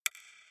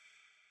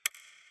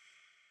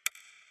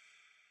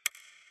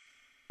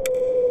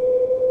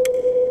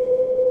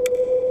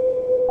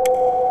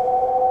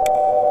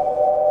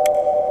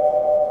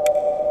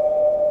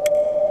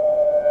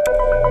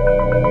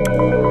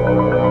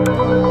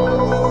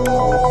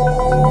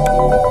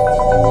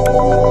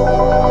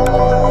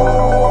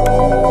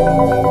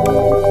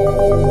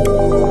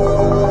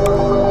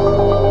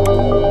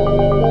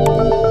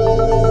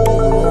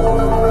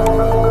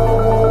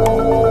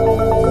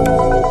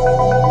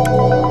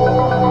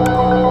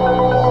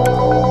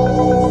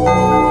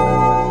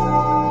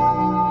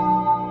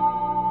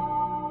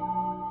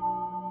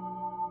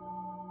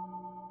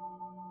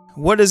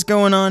What is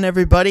going on,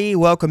 everybody?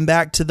 Welcome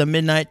back to the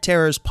Midnight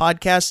Terrors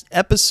podcast,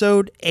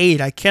 episode 8.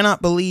 I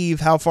cannot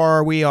believe how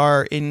far we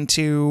are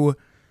into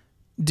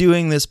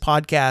doing this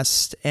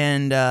podcast.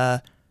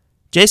 And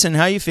Jason,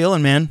 how you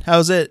feeling, man?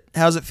 How's it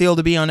feel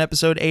to be on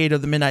episode 8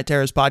 of the Midnight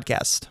Terrors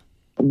podcast?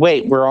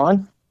 Wait, we're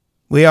on?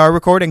 We are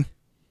recording.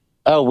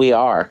 Oh, we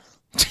are.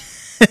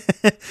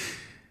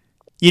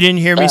 You didn't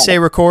hear me say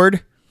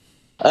record?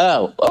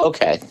 Oh,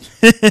 okay.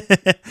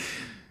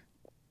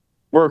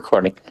 We're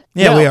recording.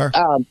 Yeah, we are.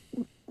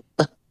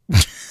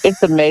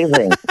 It's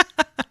amazing.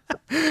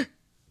 And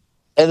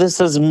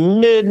this is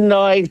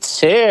Midnight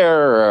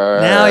Terror.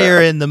 Now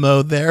you're in the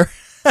mode there.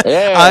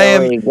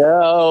 There we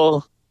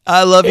go.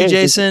 I love you,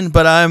 Jason,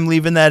 but I'm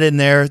leaving that in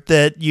there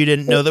that you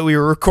didn't know that we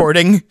were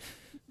recording.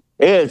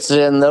 It's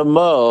in the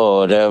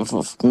mode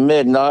of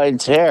Midnight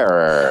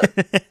Terror.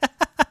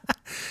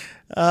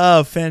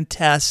 Oh,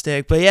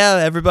 fantastic. But yeah,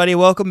 everybody,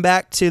 welcome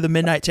back to the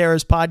Midnight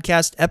Terrors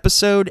podcast,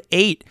 episode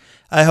 8.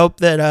 I hope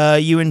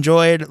that you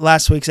enjoyed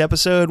last week's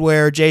episode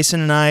where Jason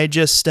and I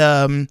just,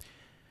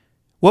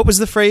 what was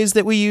the phrase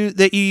that you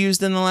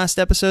used in the last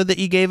episode that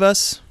you gave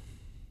us?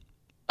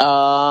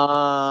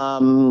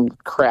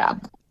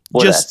 Crap.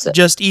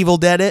 Just Evil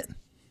Dead it?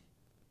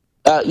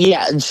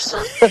 Yeah. Just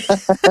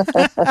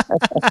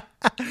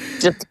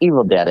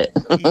Evil Dead it.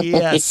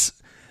 Yes.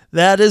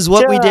 That is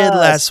what we did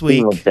last week.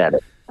 Evil Dead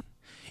it.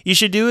 You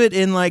should do it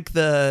in like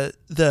the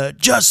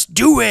just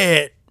do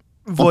it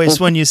voice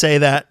when you say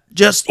that.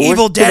 Just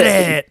Evil Dead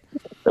it.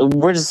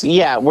 We're just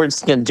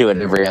gonna do it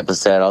every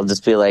episode. I'll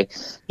just be like,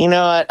 you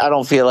know what? I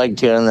don't feel like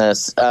doing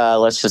this.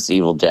 Let's just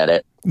Evil Dead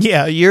it.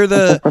 Yeah,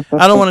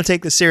 I don't want to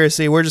take this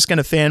seriously. We're just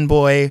gonna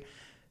fanboy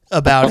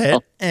about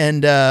it,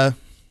 and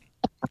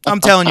I'm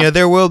telling you,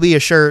 there will be a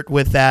shirt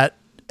with that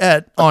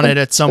on it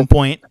at some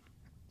point.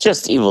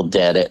 Just Evil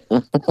Dead it.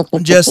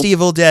 Just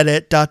Evil Dead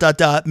it. ...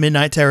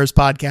 Midnight Terrors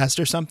podcast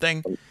or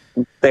something.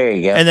 There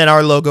you go. And then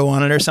our logo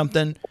on it or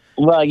something.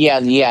 Well, yeah.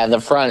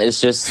 The front is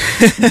just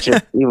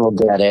Evil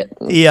Dead it.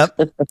 Yep.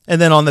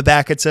 And then on the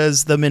back it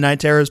says the Midnight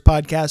Terrors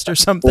podcast or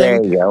something.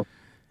 There you go.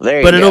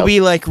 But it'll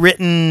be like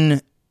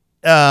written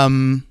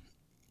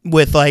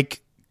with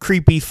like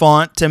creepy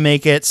font to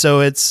make it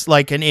so it's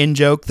like an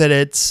in-joke that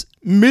it's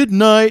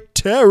Midnight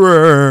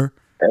Terror.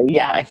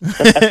 Yeah.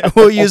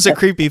 We'll use a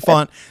creepy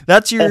font.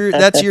 That's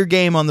your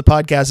game on the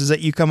podcast, is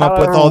that you come up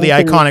with all the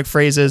iconic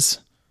phrases.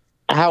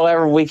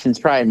 However, we can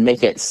try and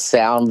make it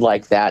sound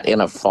like that in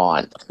a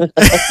font.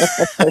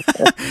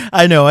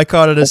 I know, I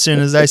caught it as soon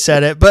as I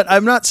said it, but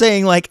I'm not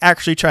saying like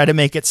actually try to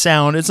make it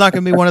sound. It's not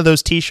going to be one of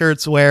those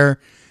t-shirts where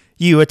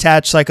you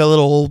attach like a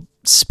little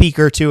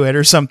speaker to it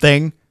or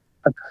something.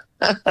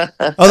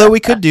 Although we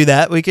could do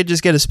that. We could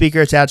just get a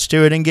speaker attached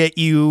to it and get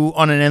you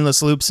on an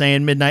endless loop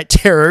saying Midnight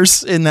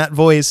Terrors in that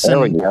voice.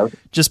 There and we go.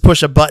 Just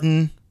push a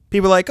button.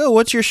 People are like, oh,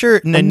 what's your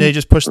shirt? And then they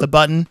just push the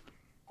button.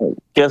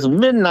 Just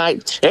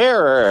Midnight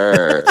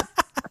Terror.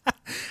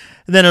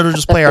 And then it'll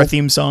just play our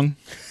theme song.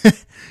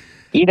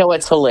 You know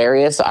what's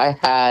hilarious? I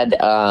had,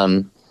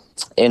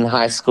 in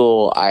high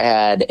school, I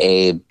had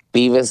a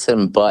Beavis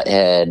and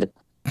Butthead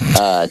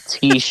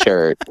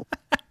t-shirt.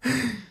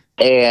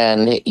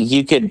 And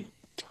you could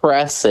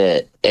press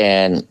it,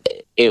 and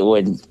it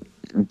would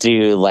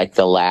do like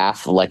the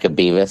laugh like a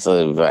Beavis.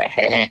 It would be like,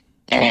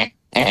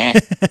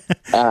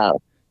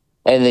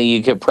 and then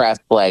you could press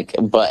like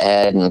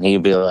Butthead, and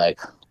he'd be like,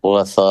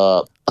 "What's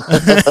up?"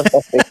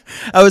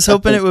 I was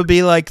hoping it would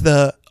be like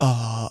the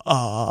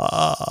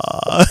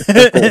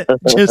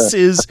just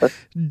is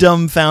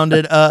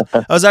dumbfounded. I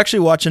was actually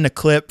watching a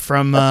clip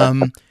from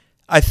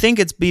I think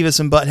it's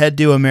Beavis and Butthead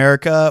Do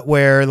America,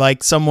 where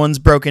like someone's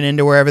broken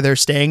into wherever they're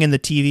staying and the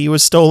TV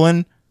was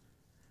stolen.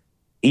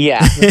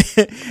 Yeah.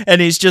 And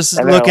he's just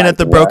looking at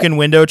the broken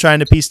window trying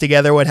to piece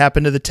together what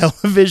happened to the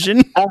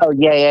television. Oh,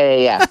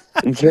 yeah.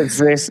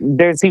 Because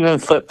there's even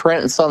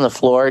footprints on the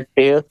floor,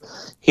 too.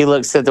 He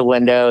looks at the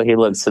window, he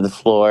looks at the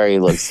floor, he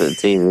looks at the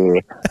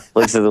TV,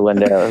 looks at the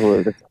window,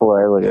 looks at the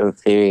floor, looks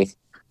at the TV.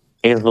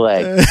 He's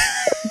like,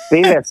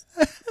 Beavis,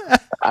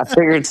 I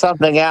figured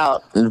something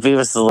out. And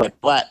Beavis is like,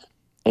 what?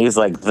 He's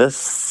like, this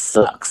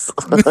sucks.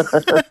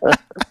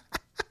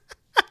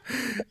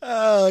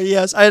 Oh,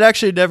 yes. I had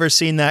actually never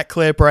seen that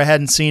clip, or I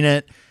hadn't seen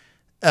it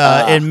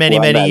in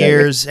many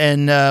years.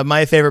 And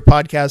my favorite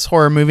podcast,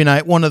 Horror Movie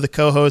Night, one of the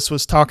co-hosts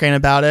was talking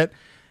about it.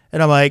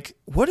 And I'm like,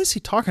 what is he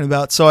talking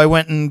about? So I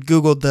went and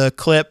Googled the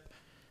clip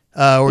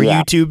or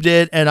YouTubed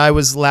it, and I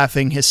was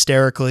laughing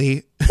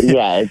hysterically.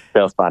 Yeah, it's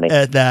so funny.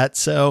 At that.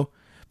 So,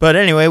 but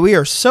anyway, we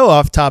are so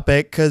off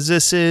topic because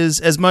this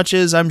is, as much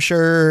as I'm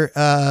sure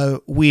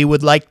we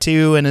would like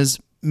to, and as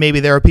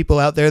maybe there are people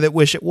out there that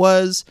wish it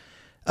was,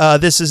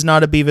 this is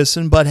not a Beavis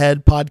and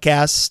Butthead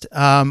podcast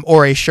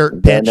or a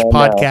shirt pitch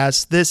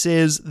podcast. This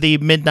is the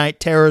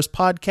Midnight Terrors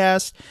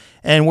podcast,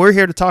 and we're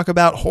here to talk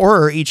about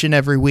horror each and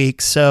every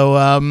week.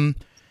 So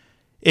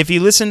if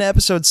you listen to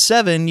episode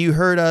 7, you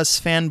heard us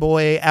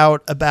fanboy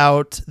out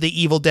about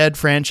the Evil Dead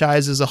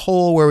franchise as a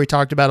whole, where we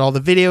talked about all the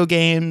video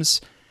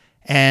games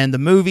and the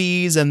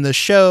movies and the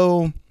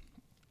show.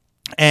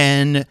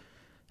 And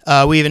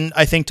We even,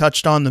 I think,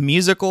 touched on the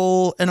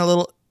musical in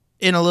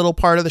a little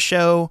part of the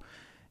show.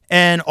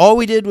 And all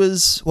we did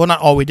was, well,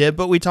 not all we did,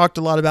 but we talked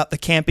a lot about the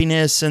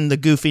campiness and the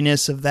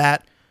goofiness of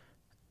that.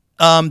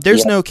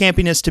 There's no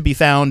campiness to be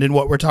found in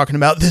what we're talking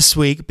about this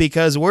week,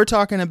 because we're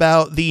talking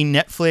about the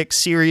Netflix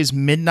series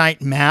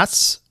Midnight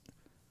Mass.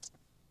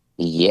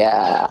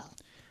 Yeah.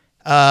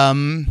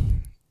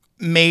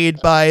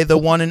 Made by the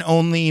one and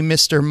only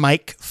Mr.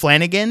 Mike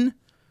Flanagan.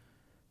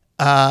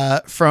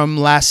 From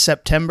last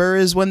September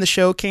is when the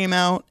show came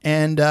out.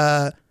 And,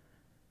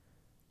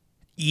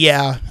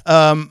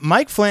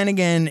 Mike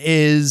Flanagan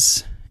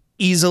is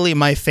easily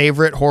my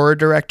favorite horror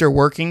director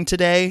working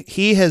today.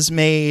 He has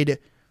made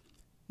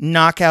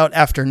knockout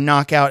after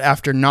knockout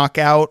after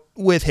knockout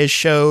with his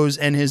shows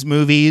and his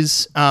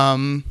movies.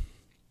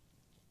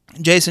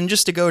 Jason,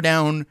 just to go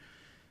down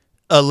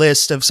a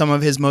list of some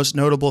of his most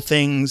notable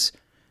things,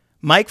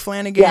 Mike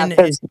Flanagan.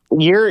 Yeah,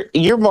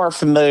 you're more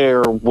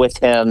familiar with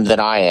him than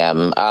I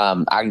am.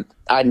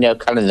 I know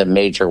kind of the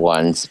major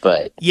ones,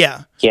 but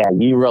yeah,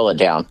 you roll it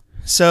down.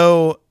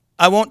 So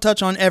I won't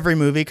touch on every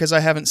movie because I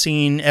haven't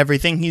seen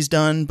everything he's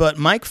done, but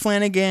Mike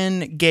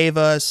Flanagan gave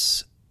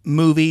us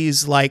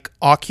movies like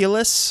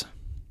Oculus,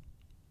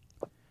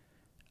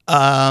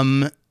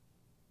 Hush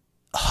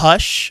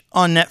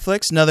on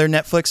Netflix, another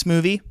Netflix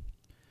movie.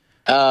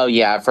 Oh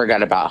yeah, I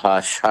forgot about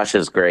Hush. Hush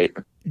is great.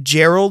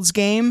 Gerald's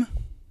Game.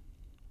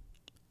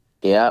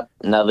 Yep,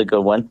 another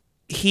good one.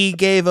 He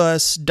gave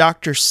us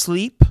Dr.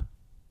 Sleep.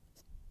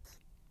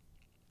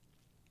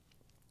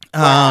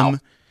 Wow.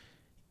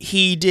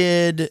 He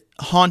did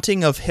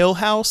Haunting of Hill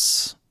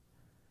House,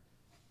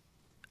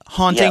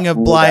 Haunting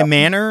of Bly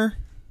Manor,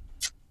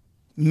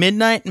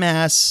 Midnight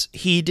Mass.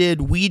 He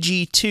did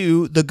Ouija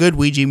 2, the good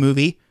Ouija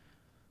movie.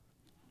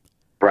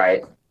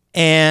 Right.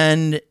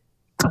 And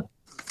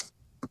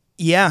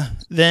yeah,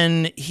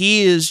 then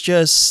he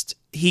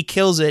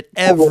kills it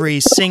every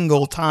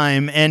single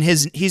time. And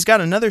he's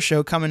got another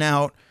show coming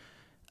out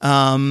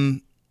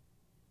sometime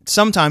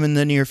in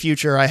the near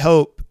future, I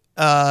hope.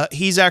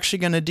 He's actually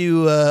going to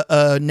do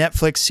a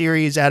Netflix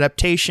series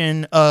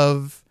adaptation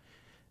of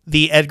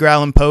the Edgar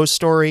Allan Poe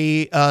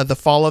story, The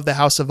Fall of the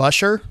House of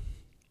Usher.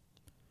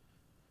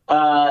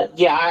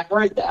 Yeah, I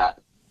heard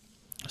that.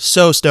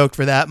 So stoked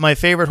for that. My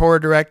favorite horror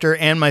director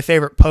and my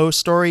favorite Poe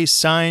story.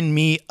 Sign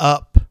me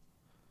up.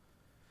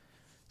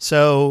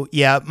 So,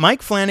 yeah,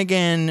 Mike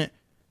Flanagan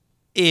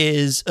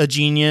is a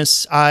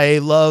genius. I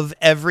love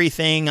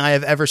everything I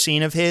have ever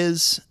seen of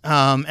his.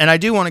 And I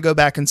do want to go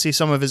back and see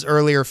some of his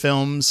earlier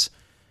films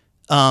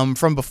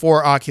from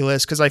before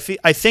Oculus, because I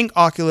think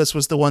Oculus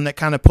was the one that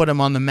kind of put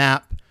him on the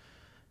map.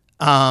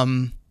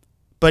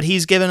 But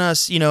he's given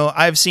us,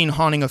 I've seen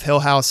Haunting of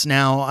Hill House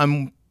now.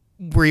 I'm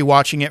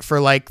rewatching it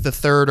for like the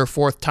third or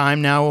fourth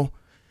time now.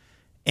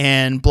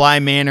 And Bly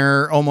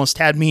Manor almost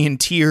had me in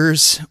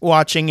tears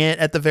watching it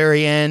at the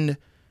very end.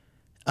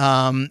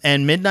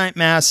 And Midnight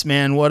Mass,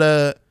 man, what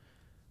a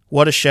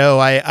show.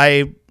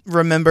 I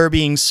remember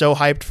being so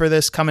hyped for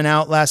this coming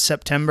out last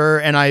September,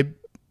 and I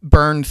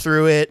burned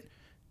through it,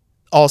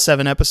 all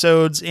 7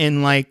 episodes,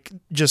 in like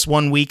just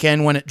one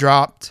weekend when it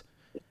dropped.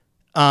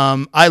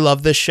 I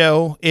love this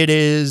show. It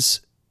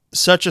is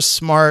such a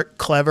smart,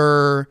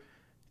 clever,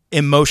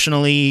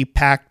 emotionally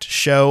packed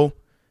show.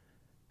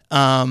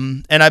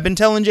 And I've been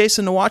telling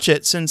Jason to watch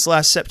it since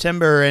last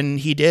September, and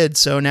he did.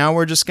 So now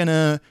we're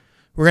gonna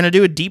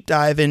do a deep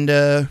dive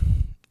into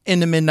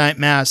Midnight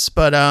Mass.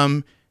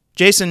 But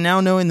Jason, now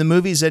knowing the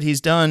movies that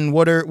he's done,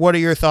 what are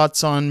your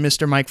thoughts on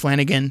Mr. Mike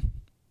Flanagan?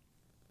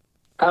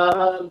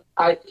 I've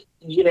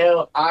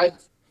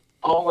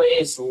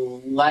always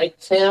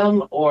liked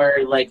him, or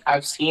like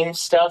I've seen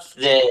stuff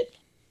that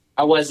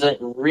I wasn't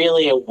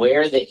really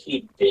aware that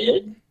he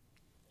did.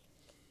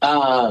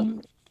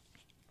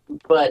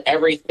 But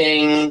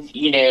everything,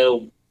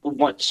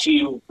 once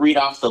you read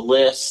off the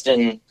list,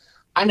 and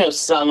I know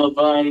some of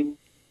them,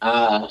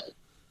 and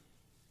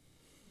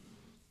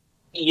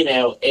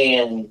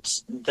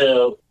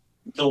the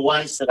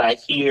ones that I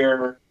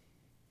hear,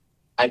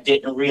 I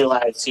didn't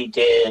realize he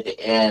did,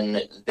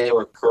 and they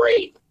were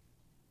great.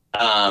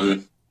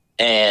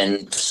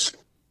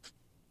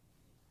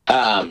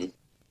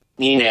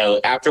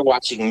 After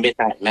watching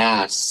Midnight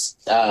Mass,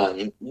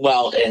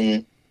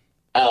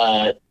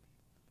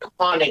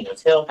 Haunting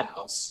of Hill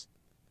House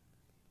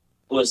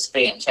was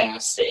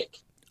fantastic.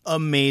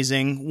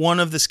 Amazing. One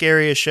of the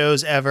scariest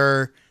shows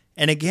ever.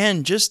 And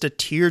again, just a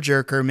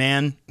tearjerker,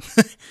 man.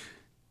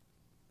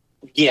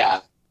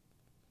 Yeah.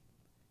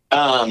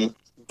 I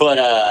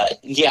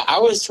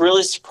was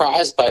really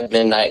surprised by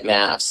Midnight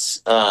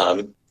Mass.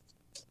 I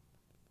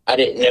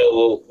didn't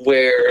know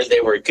where they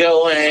were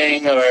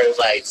going, or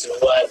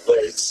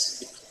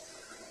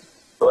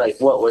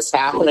what was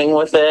happening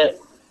with it.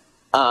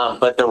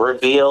 But the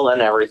reveal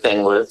and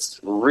everything was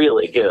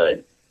really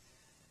good.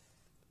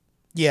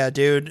 Yeah,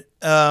 dude.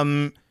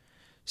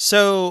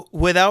 So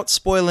without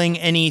spoiling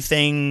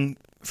anything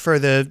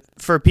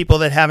for people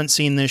that haven't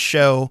seen this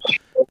show,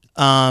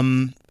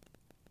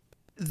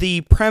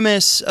 the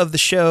premise of the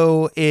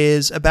show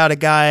is about a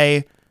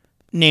guy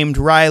named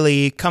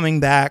Riley coming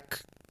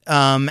back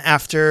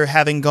after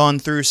having gone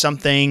through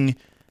something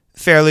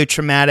fairly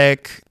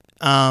traumatic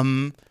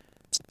and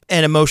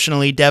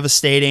emotionally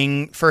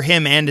devastating for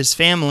him and his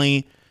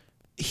family.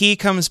 He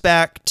comes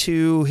back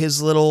to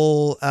his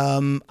little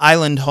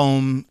island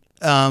home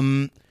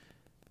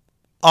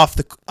off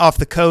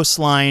the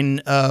coastline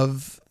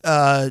of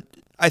I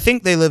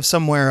think they live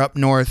somewhere up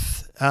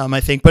north,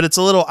 but it's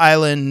a little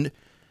island.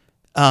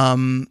 I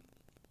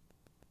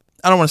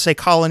don't want to say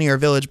colony or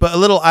village, but a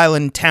little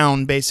island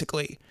town,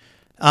 basically,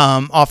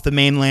 off the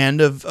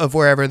mainland of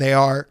wherever they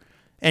are.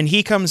 And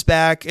he comes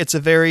back. It's a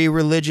very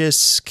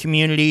religious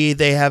community.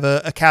 They have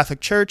a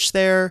Catholic church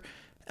there.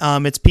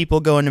 It's people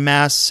going to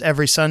mass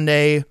every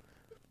Sunday,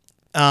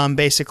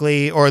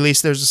 basically, or at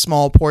least there's a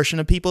small portion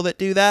of people that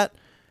do that.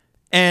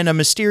 And a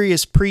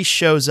mysterious priest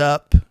shows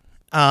up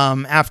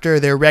after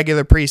their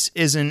regular priest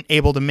isn't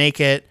able to make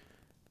it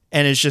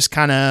and is just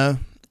kind of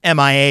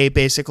MIA,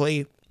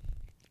 basically.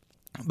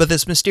 But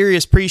this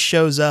mysterious priest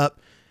shows up,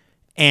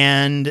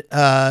 and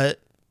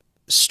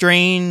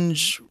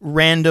strange,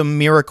 random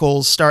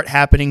miracles start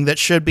happening that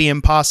should be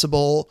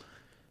impossible,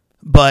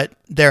 but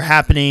they're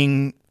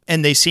happening,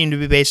 and they seem to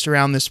be based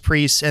around this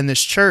priest and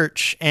this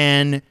church.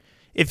 And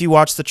if you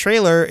watch the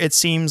trailer, it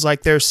seems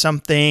like there's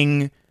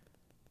something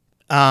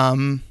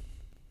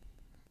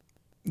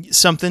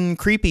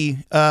creepy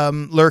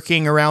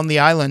lurking around the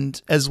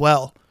island as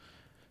well.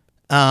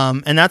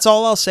 And that's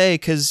all I'll say,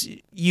 because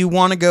you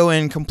want to go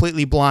in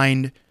completely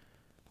blind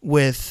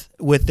with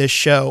this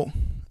show.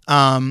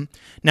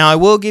 Now, I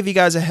will give you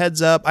guys a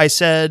heads up. I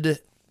said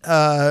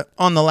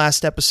on the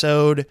last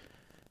episode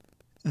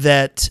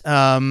that,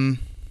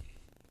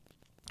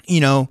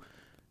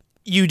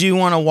 you do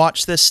want to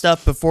watch this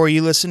stuff before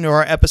you listen to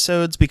our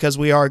episodes, because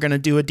we are going to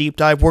do a deep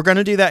dive. We're going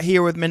to do that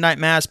here with Midnight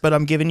Mass, but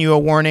I'm giving you a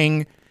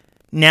warning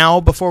now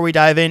before we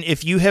dive in.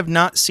 If you have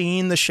not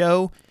seen the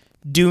show,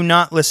 do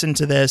not listen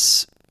to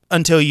this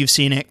until you've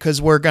seen it,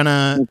 because we're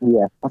gonna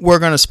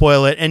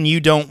spoil it, and you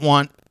don't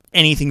want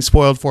anything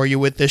spoiled for you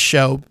with this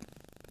show.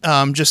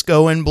 Just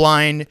go in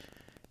blind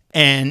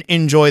and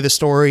enjoy the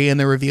story and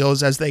the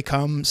reveals as they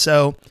come.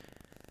 So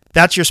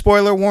that's your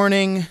spoiler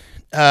warning.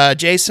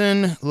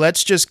 Jason,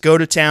 let's just go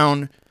to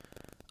town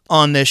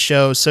on this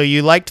show. So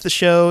you liked the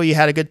show, you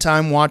had a good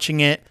time watching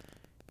it.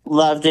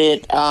 Loved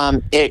it.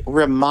 It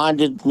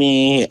reminded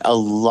me a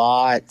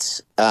lot,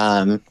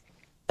 and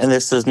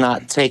this is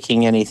not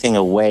taking anything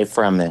away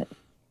from it,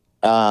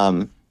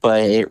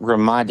 but it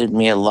reminded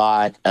me a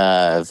lot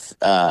of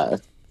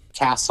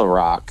Castle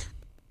Rock.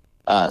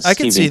 I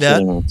could see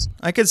that.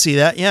 I could see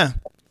that, yeah.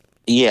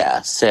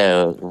 Yeah,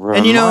 so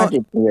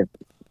reminded me of...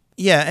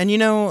 Yeah, and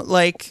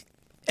like,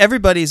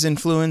 everybody's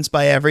influenced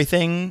by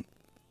everything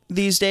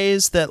these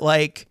days. That,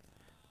 like,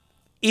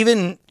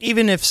 even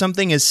if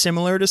something is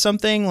similar to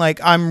something, like,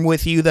 I'm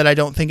with you that I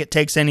don't think it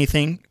takes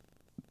anything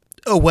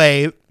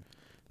away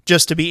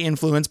just to be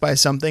influenced by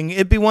something.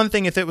 It'd be one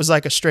thing if it was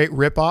like a straight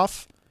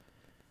ripoff.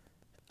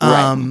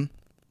 Right.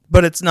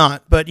 But it's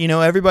not. But,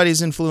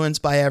 everybody's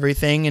influenced by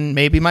everything, and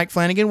maybe Mike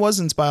Flanagan was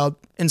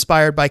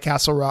inspired by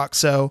Castle Rock.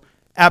 So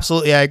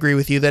absolutely, I agree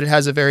with you that it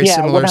has a very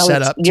similar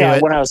setup to it. Yeah,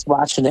 when I was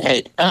watching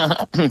it.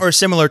 Or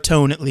similar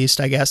tone, at least,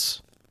 I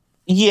guess.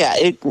 Yeah,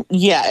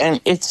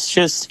 and it's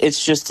just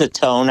the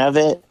tone of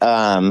it.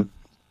 Kind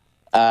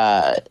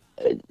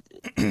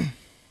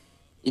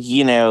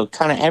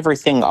of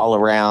everything all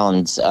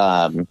around,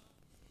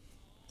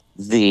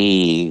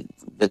 the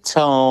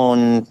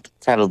tone,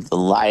 kind of the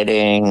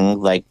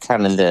lighting, like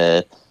kind of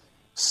the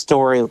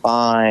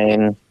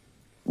storyline.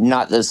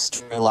 Not the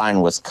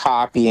storyline was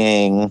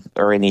copying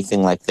or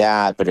anything like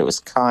that, but it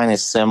was kind of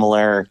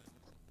similar.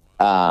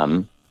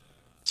 But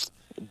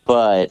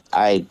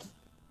I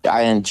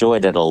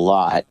enjoyed it a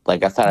lot.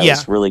 Like, I thought it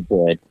was really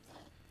good.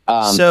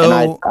 And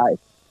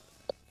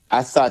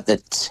I thought the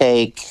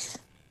take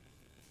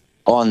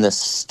on the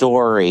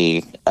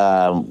story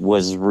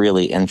was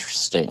really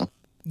interesting.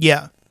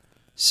 Yeah.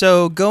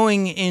 So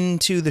going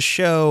into the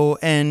show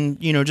and,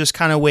 just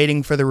kind of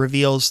waiting for the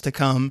reveals to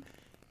come,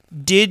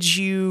 did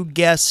you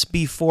guess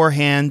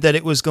beforehand that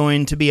it was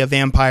going to be a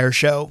vampire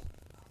show?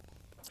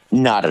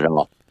 Not at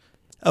all.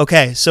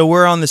 Okay, so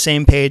we're on the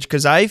same page,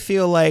 because I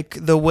feel like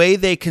the way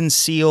they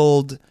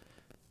concealed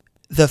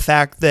the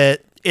fact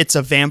that it's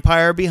a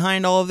vampire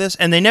behind all of this,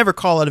 and they never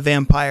call it a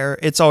vampire.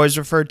 It's always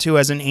referred to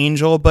as an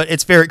angel, but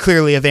it's very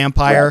clearly a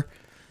vampire. Yeah.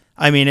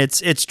 I mean,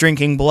 it's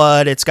drinking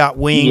blood. It's got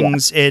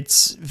wings. Yeah.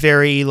 It's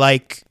very,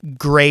 like,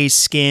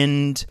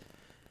 gray-skinned.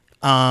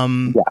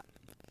 And,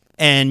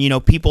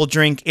 people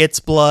drink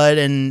its blood,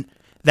 and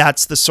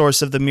that's the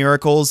source of the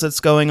miracles that's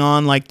going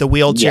on. Like, the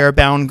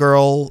wheelchair-bound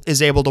girl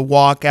is able to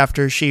walk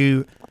after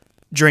she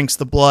drinks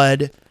the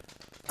blood.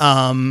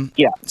 So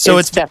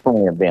it's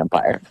definitely a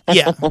vampire.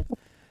 Yeah.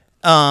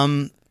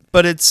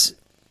 But it's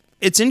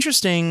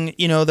interesting,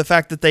 the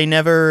fact that they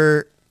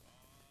never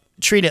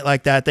treat it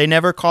like that. They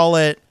never call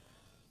it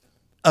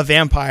a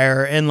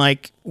vampire, and,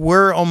 like,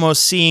 we're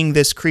almost seeing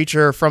this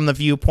creature from the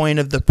viewpoint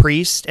of the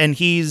priest, and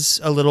he's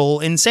a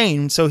little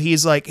insane. So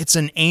he's like, it's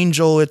an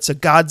angel, it's a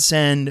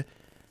godsend,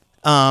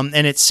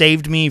 and it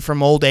saved me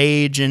from old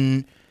age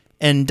and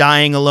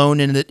dying alone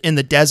in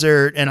the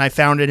desert, and I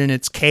found it in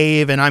its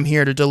cave, and I'm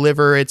here to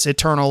deliver its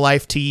eternal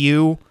life to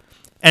you.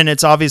 And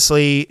it's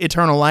obviously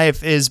eternal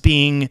life is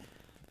being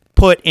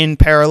put in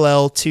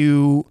parallel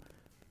to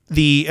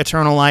the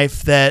eternal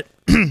life that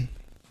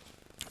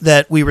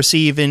that we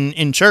receive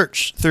in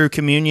church through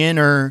communion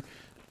or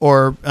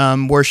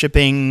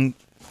worshiping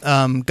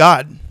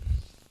God.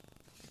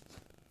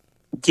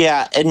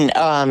 Yeah, and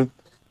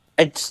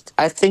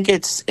I think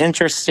it's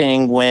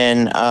interesting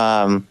when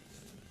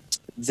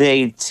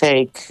they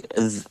take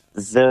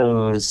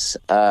those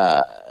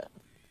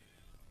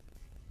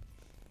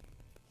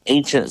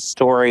ancient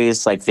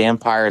stories like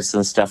vampires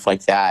and stuff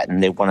like that,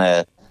 and they want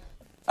to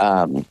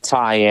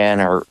tie in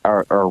or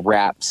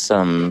wrap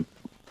some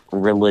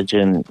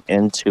religion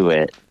into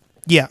it.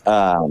 Yeah.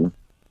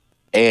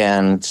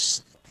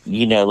 And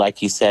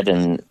like you said,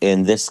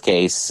 in this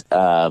case,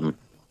 the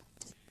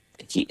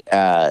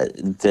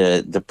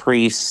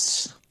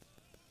priest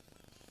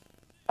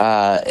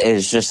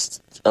is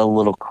just a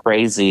little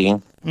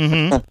crazy.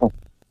 Mm-hmm.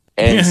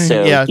 And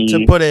so yeah,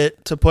 to put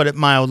it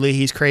mildly,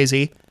 he's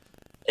crazy.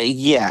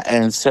 Yeah,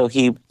 and so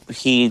he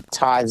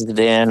ties it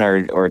in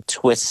or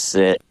twists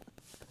it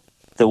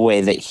the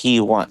way that he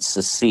wants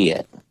to see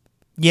it.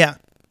 Yeah.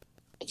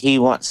 He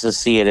wants to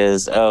see it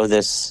as,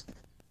 this,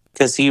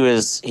 because he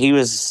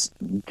was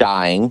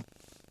dying.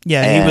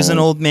 Yeah, he was an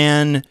old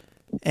man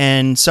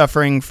and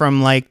suffering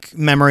from like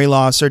memory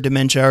loss or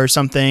dementia or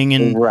something,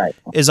 and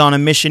is on a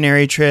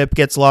missionary trip,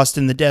 gets lost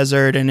in the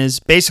desert, and is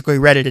basically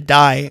ready to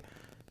die.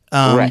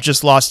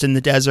 Just lost in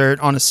the desert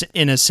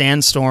in a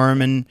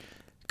sandstorm, and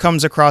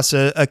comes across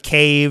a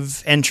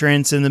cave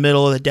entrance in the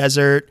middle of the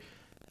desert,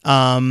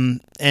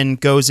 and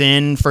goes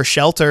in for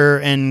shelter,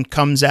 and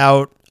comes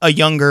out a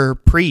younger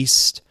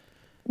priest.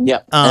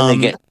 Yep, and they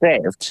get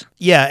saved.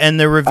 Yeah, and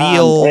the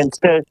reveal.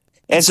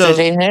 So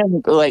to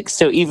him, like,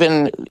 so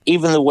even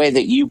the way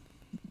that you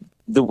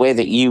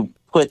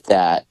put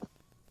that,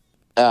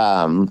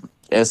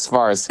 as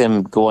far as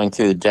him going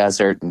through the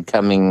desert and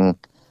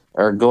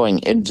going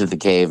into the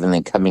cave and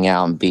then coming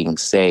out and being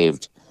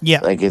saved.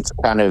 Yeah, like it's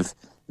kind of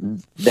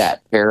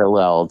that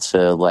parallel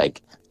to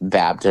like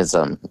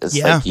baptism. It's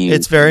like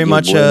it's very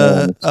much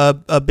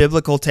a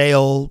biblical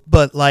tale,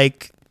 but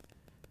like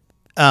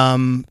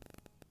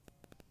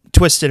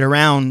twisted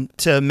around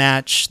to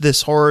match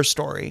this horror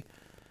story.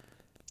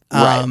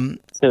 So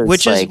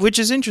which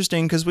is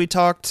interesting because we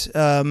talked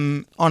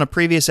on a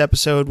previous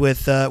episode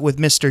with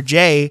Mr.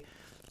 J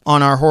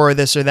on our Horror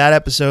This or That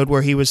episode,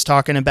 where he was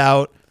talking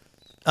about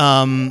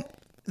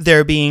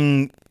there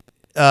being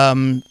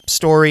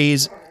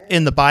stories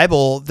in the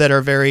Bible that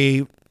are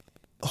very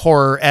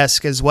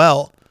horror-esque as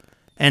well,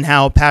 and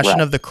how Passion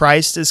of the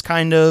Christ is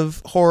kind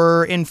of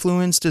horror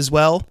influenced as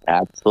well.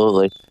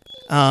 Absolutely.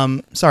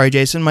 Sorry,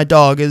 Jason, my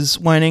dog is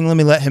whining. Let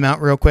me let him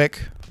out real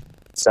quick.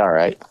 It's all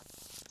right.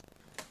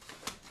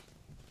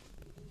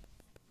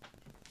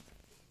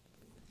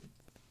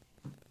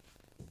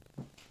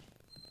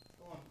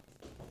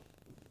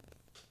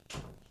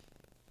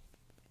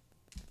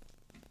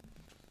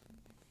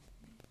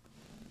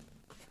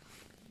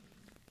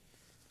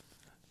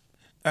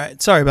 All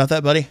right, sorry about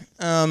that, buddy.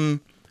 All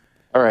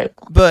right,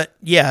 but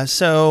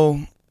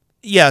so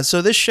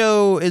this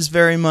show is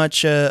very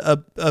much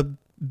a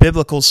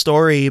biblical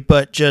story,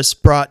 but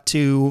just brought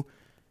to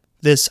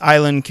this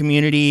island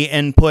community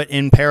and put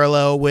in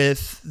parallel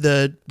with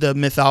the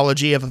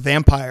mythology of a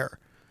vampire.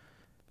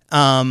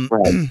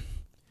 And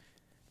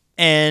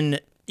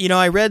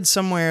I read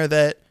somewhere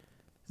that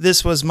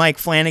this was Mike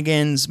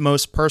Flanagan's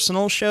most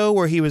personal show,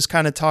 where he was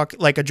kind of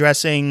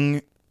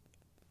addressing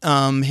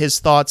his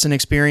thoughts and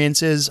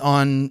experiences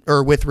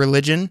with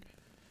religion.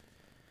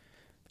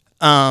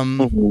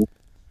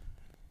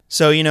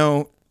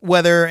 So,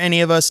 whether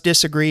any of us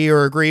disagree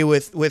or agree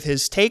with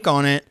his take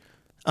on it,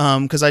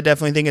 because I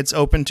definitely think it's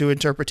open to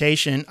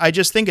interpretation. I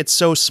just think it's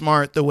so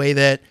smart the way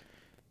that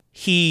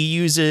he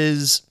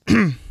uses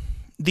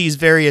these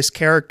various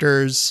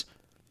characters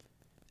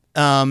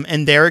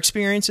and their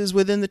experiences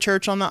within the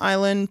church on the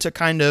island to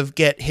kind of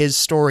get his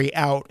story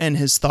out and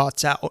his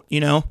thoughts out,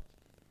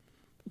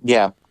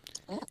 Yeah.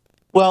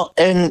 Well,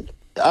 and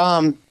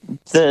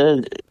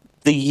the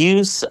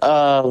use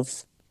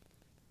of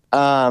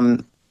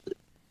some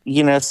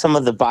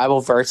of the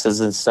Bible verses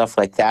and stuff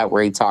like that,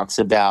 where he talks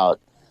about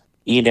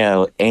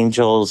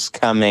angels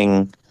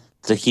coming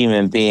to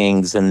human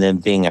beings and then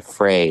being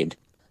afraid.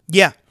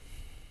 Yeah.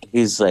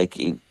 He's like,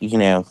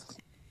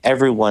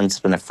 everyone's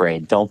been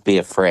afraid. Don't be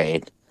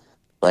afraid.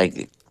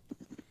 Like,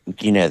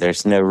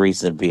 there's no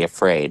reason to be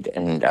afraid.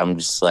 And I'm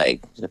just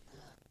like,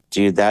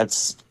 dude,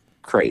 that's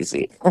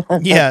crazy.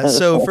 Yeah.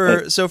 So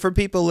for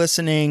people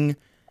listening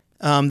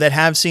that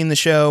have seen the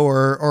show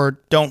or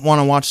don't want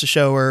to watch the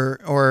show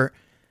or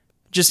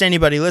just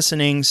anybody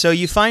listening, so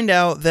you find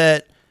out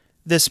that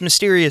this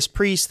mysterious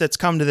priest that's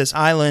come to this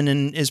island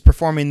and is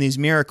performing these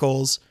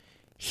miracles,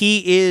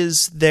 he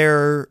is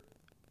the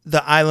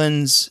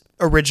island's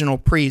original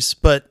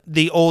priest, but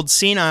the old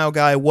senile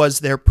guy was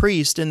their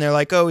priest, and they're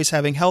like, oh, he's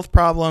having health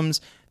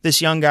problems.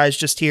 this young guy's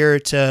just here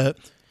to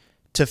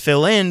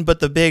fill in. But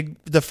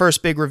the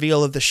first big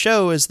reveal of the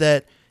show is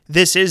that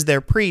this is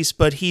their priest,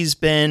 but he's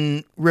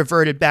been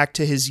reverted back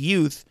to his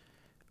youth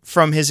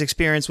from his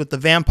experience with the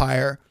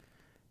vampire.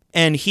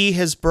 And he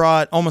has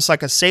brought almost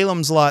like a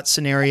Salem's Lot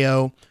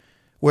scenario,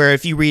 where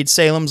if you read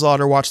Salem's Lot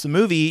or watch the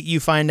movie,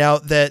 you find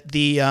out that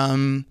the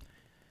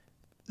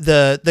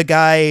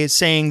guy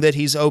saying that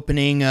he's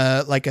opening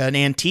like an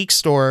antique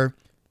store,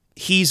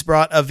 he's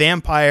brought a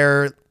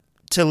vampire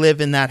to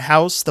live in that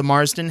house, the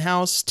Marsden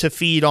house, to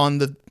feed on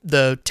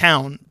the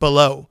town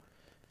below.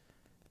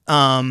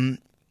 And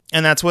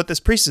that's what this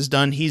priest has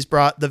done. He's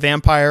brought the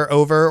vampire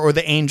over, or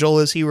the angel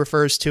as he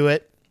refers to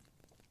it,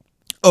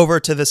 over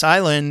to this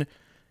island,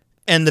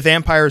 and the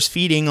vampire's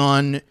feeding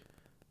on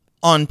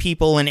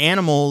people and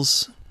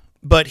animals,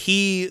 but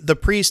the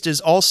priest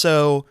is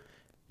also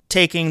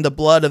taking the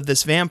blood of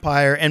this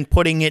vampire and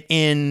putting it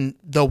in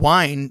the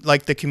wine,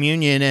 like the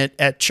communion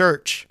at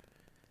church.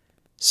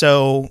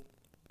 So,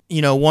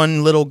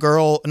 one little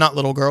girl, not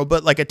little girl,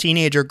 but like a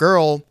teenage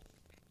girl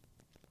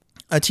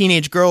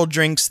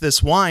drinks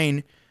this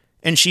wine,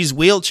 and she's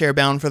wheelchair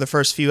bound for the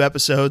first few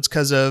episodes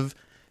because of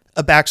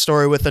a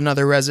backstory with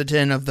another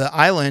resident of the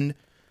island.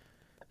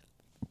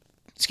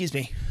 Excuse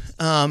me.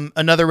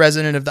 Another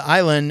resident of the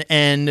island,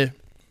 and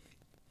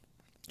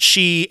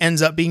she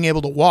ends up being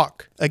able to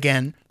walk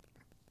again.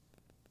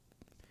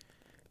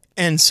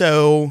 And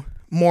so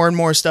more and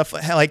more stuff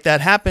like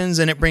that happens,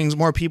 and it brings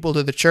more people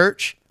to the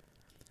church.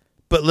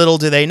 But little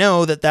do they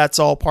know that that's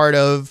all part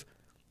of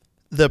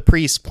the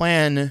priest's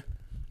plan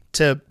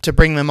to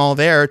bring them all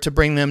there, to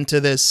bring them to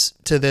this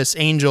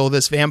angel,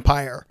 this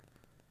vampire.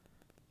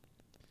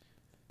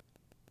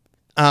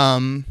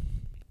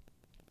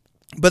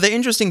 But the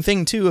interesting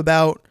thing too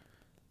about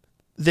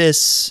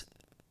this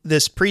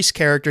priest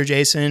character,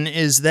 Jason,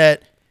 is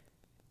that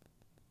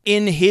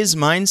in his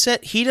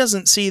mindset, he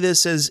doesn't see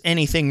this as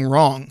anything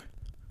wrong.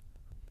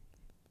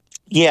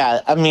 Yeah,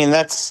 I mean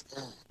that's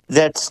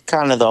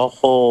kind of the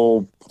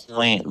whole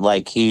point.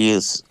 Like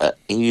he's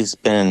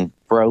been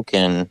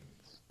broken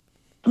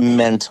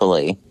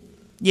mentally.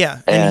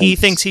 Yeah, and he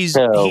thinks he's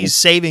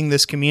saving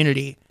this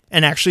community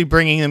and actually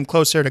bringing them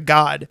closer to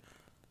God.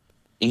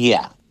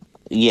 Yeah.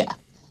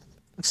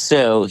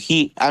 So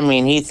he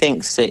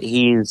thinks that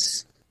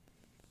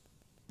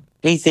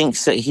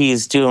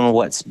he's doing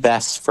what's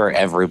best for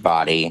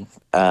everybody.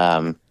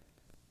 And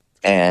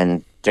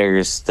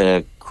there's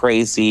the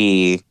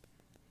crazy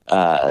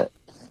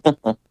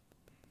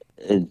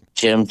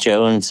Jim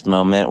Jones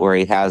moment where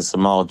he has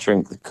them all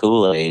drink the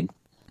Kool-Aid.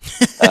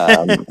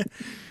 So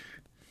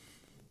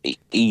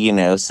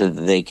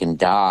that they can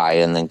die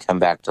and then come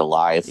back to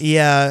life.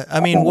 Yeah, I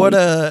mean, what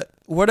a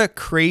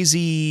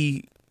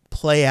crazy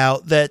play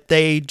out that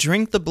they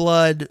drink the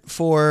blood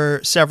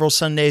for several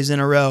Sundays in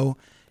a row,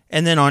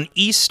 and then on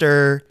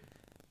Easter,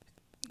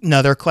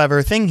 another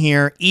clever thing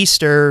here,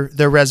 Easter,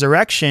 the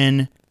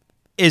resurrection,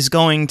 is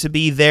going to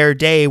be their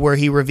day where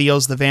he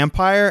reveals the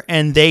vampire,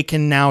 and they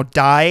can now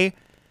die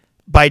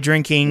by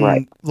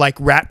drinking like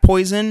rat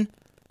poison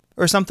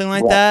or something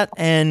like that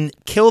and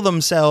kill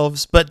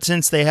themselves, but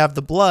since they have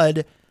the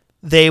blood,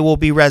 they will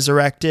be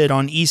resurrected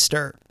on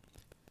Easter.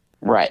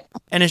 Right.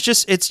 And it's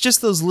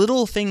just those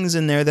little things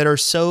in there that are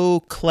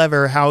so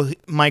clever, how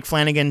Mike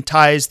Flanagan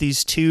ties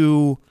these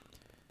two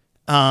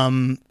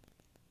like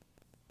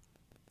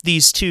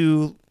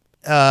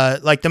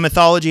the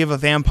mythology of a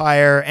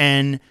vampire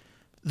and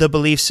the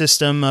belief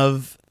system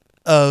of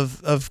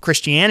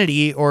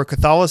Christianity or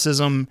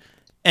Catholicism,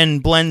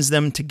 and blends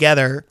them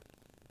together.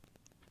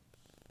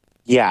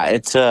 Yeah,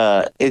 it's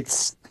a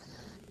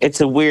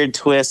weird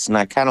twist, and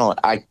I kind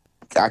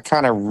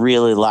of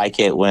really like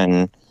it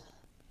when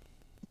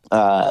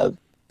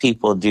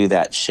people do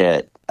that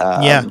shit.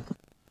 Tie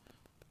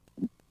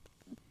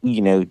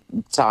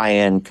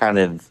in kind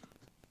of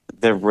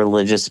the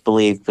religious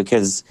belief,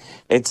 because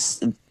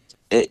it's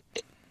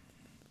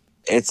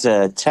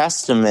a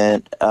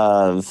testament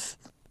of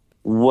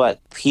what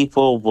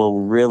people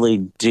will really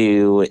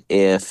do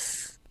if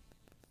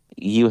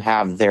you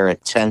have their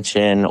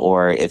attention,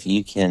 or if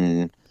you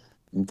can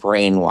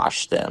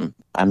brainwash them.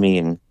 I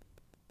mean,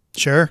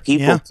 sure,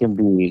 people can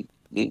be.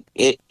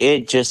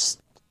 It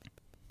just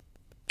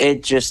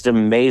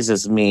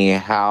amazes me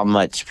how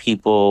much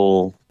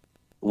people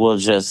will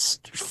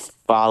just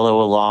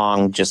follow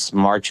along, just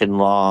marching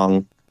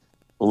along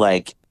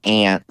like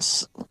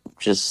ants.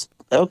 Just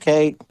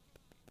okay,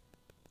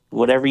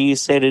 whatever you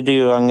say to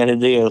do, I'm going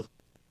to do.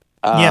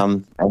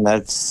 And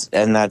that's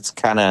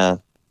kind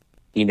of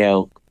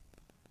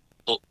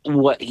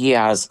what he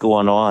has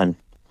going on.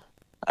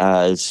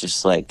 It's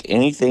just like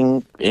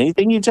anything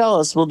you tell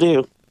us, we'll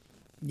do.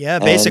 Yeah,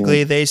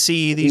 basically they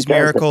see these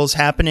miracles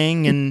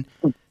happening and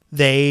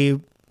they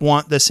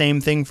want the same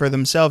thing for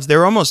themselves.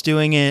 They're almost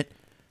doing it.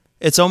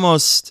 It's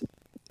almost,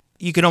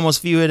 you could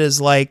almost view it as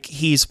like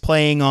he's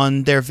playing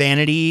on their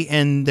vanity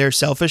and their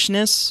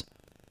selfishness.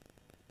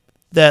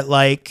 That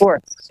like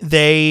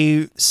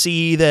they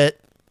see that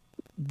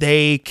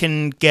they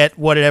can get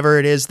whatever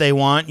it is they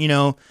want.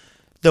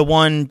 the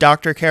one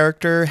doctor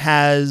character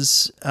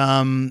has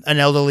an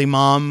elderly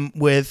mom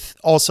with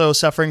also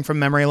suffering from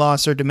memory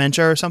loss or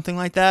dementia or something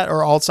like that,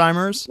 or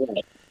Alzheimer's.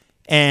 Right.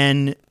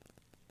 And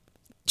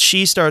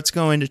she starts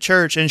going to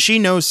church, and she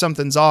knows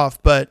something's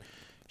off, but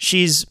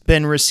she's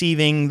been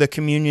receiving the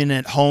communion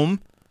at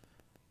home,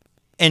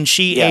 and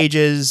she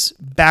ages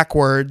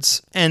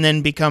backwards and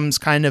then becomes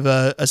kind of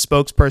a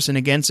spokesperson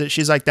against it.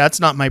 She's like, that's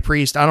not my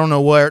priest. I don't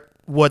know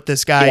what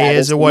this guy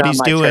is or what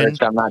he's doing.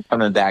 Church. I'm not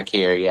coming back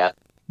here yet.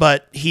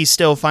 But he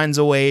still finds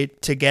a way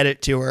to get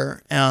it to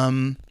her.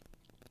 And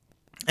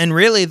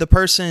really, the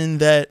person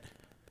that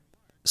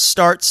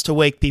starts to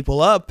wake people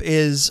up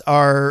is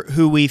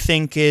who we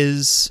think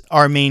is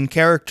our main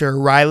character,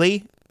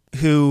 Riley,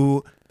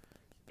 who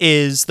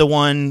is the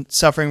one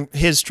suffering.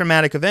 His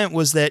traumatic event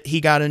was that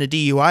he got in a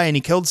DUI and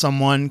he killed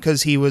someone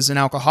because he was an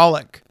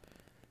alcoholic.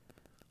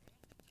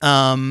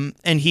 And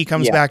he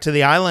comes back to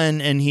the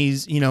island, and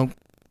he's,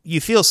 you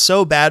feel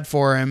so bad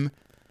for him.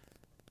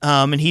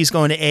 And he's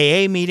going to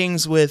AA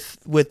meetings with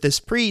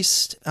this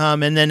priest,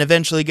 and then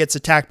eventually gets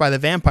attacked by the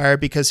vampire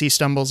because he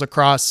stumbles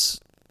across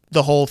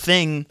the whole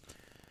thing,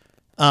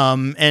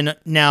 and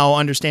now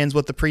understands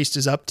what the priest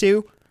is up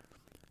to.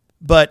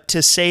 But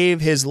to save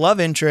his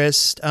love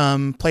interest,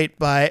 played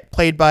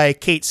by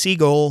Kate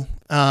Siegel,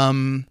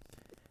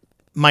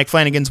 Mike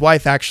Flanagan's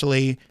wife,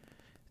 actually,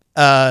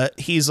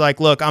 he's like,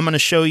 look, I'm going to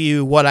show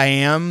you what I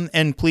am,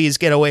 and please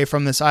get away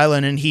from this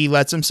island. And he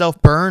lets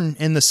himself burn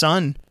in the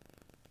sun.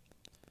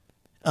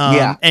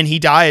 And he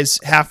dies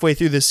halfway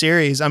through the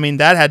series. I mean,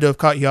 that had to have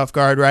caught you off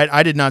guard, right?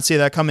 I did not see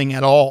that coming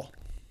at all.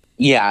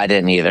 Yeah, I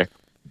didn't either.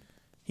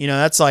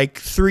 That's like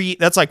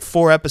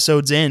 4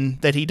 episodes in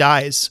that he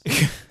dies.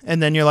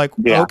 And then you're like,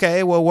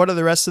 okay, well, what are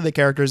the rest of the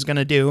characters going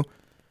to do?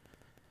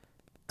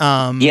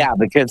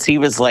 Because he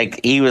was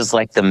like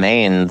the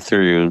main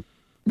through,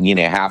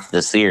 half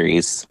the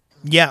series.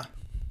 Yeah.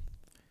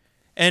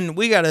 And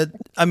we got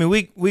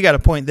to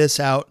point this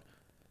out.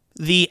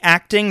 The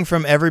acting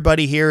from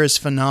everybody here is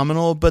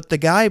phenomenal, but the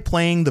guy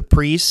playing the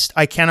priest,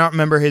 I cannot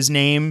remember his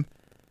name,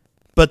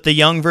 but the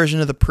young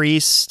version of the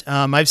priest,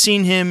 I've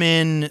seen him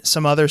in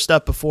some other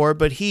stuff before,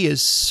 but he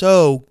is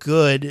so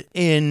good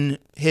in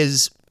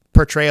his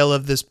portrayal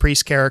of this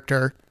priest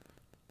character.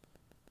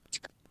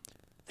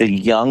 The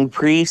young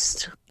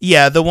priest?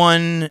 Yeah, the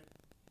one,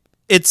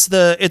 it's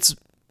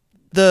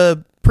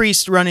the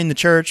priest running the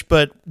church,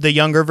 but the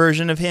younger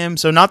version of him.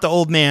 So not the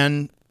old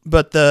man,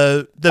 but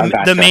the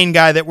main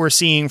guy that we're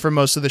seeing for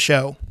most of the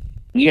show.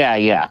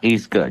 Yeah,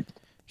 he's good.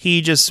 He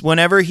just,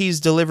 whenever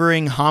he's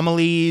delivering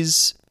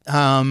homilies,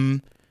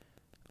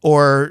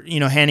 or,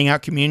 handing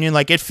out communion,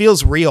 like, it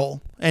feels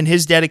real. And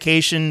his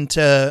dedication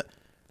to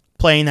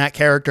playing that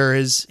character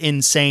is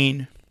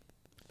insane.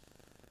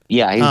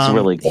 Yeah, he's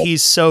really good.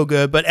 He's so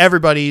good, but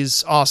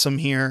everybody's awesome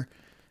here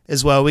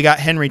as well. We got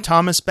Henry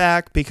Thomas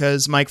back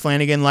because Mike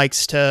Flanagan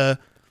likes to,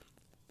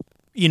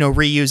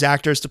 reuse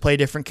actors to play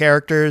different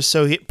characters.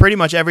 So pretty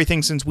much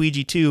everything since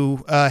Ouija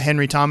 2,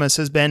 Henry Thomas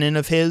has been in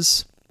of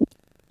his.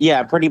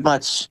 Yeah, pretty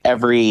much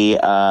every,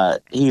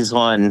 he's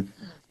on,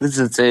 this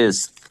is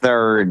his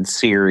third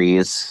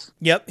series.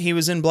 Yep, he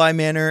was in Bly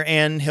Manor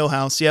and Hill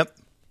House, yep.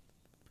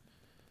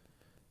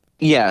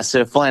 Yeah,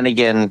 so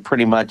Flanagan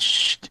pretty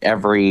much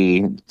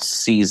every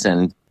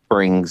season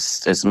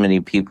brings as many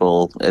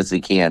people as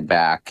he can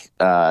back.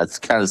 It's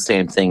kind of the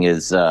same thing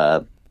as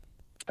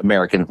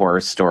American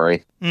Horror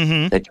Story.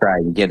 Mm-hmm. They try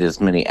and get as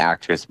many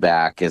actors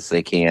back as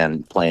they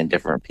can playing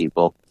different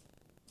people.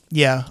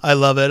 Yeah, I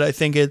love it. I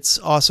think it's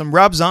awesome.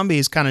 Rob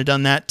Zombie's kind of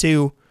done that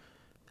too.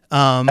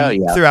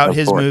 Throughout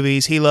his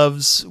movies. He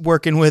loves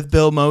working with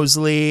Bill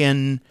Moseley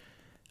and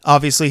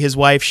obviously his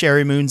wife,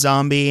 Sherry Moon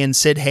Zombie, and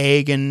Sid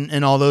Haig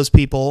and all those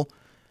people.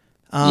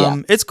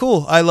 It's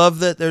cool. I love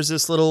that there's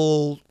this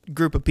little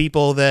group of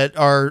people that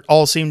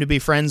all seem to be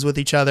friends with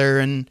each other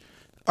and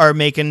are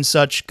making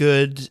such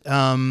good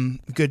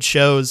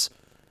shows.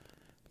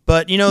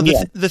 But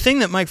the thing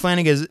that Mike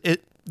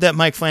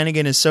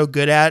Flanagan is so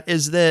good at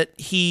is that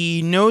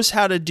he knows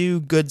how to do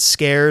good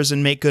scares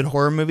and make good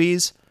horror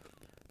movies,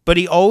 but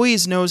he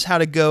always knows how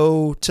to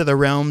go to the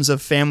realms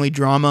of family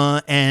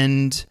drama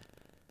and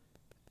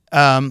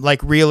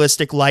like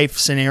realistic life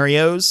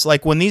scenarios.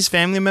 Like when these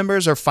family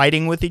members are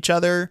fighting with each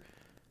other,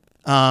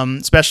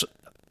 especially,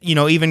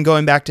 even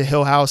going back to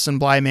Hill House and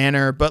Bly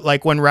Manor, but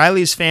like when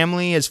Riley's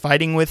family is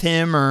fighting with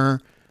him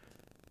or,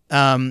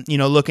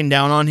 looking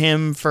down on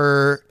him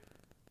for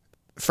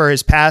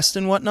his past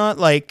and whatnot,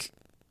 like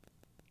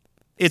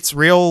it's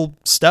real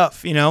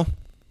stuff,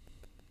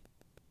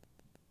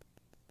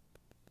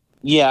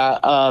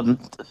 Yeah,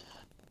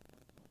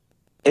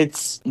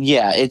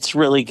 it's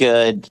really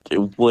good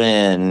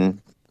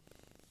when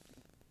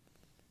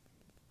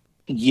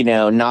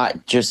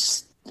not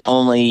just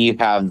only you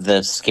have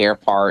the scare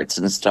parts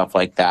and stuff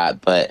like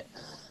that, but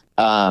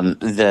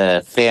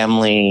the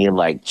family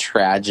like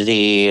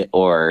tragedy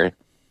or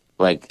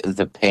like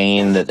the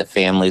pain that the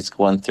family's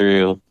going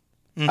through.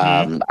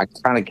 Mm-hmm. I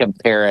kind of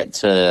compare it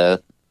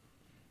to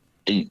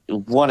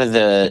one of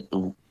the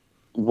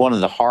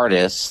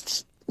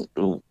hardest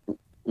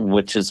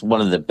which is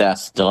one of the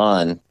best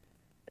done.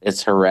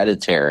 It's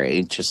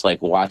Hereditary. Just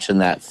like watching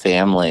that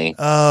family.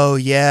 Oh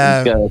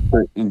yeah. Go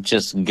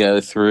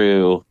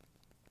through,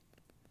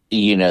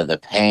 the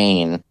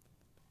pain.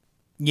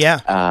 Yeah.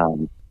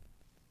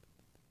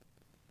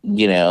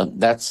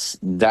 That's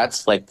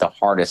like the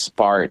hardest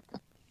part.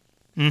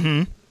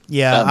 Mm-hmm.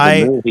 Yeah. Of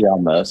the movie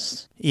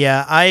almost.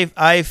 Yeah.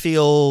 I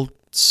feel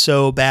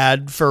so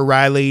bad for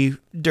Riley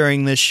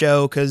during this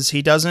show because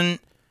he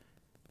doesn't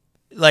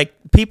like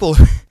people.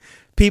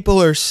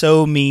 People are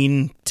so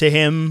mean to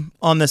him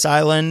on this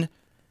island.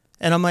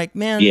 And I'm like,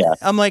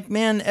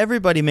 man,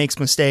 everybody makes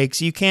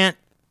mistakes. You can't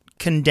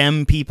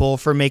condemn people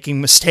for making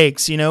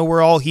mistakes.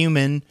 We're all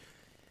human.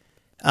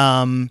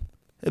 But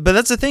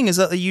that's the thing is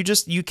that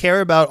you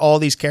care about all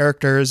these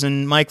characters,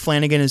 and Mike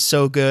Flanagan is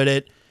so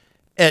good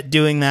at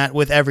doing that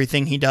with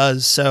everything he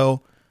does.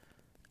 So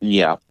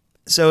yeah.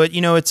 So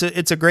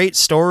it's a great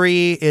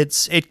story.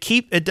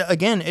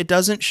 It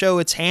doesn't show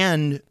its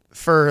hand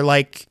for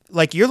like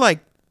you're like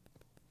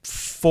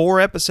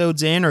 4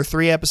 episodes in or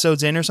 3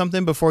 episodes in or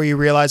something before you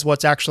realize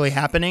what's actually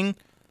happening.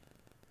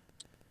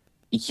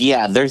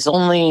 Yeah, there's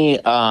only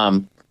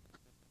I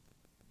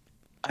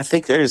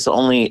think there's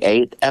only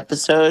 8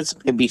 episodes,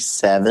 maybe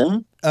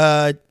 7.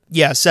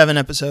 Yeah, 7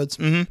 episodes.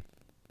 Mm-hmm.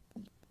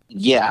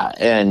 Yeah,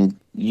 and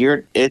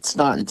it's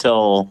not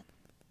until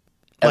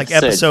like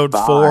episode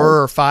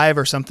 4 or 5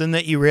 or something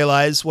that you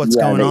realize what's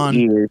going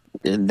on.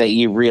 That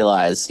you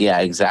realize,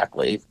 yeah,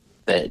 exactly,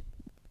 that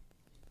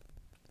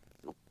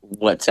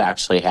what's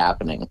actually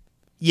happening.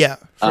 Yeah,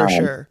 for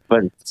sure.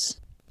 But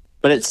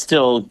it's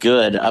still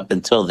good up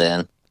until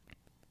then.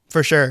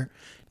 For sure.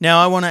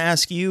 Now I want to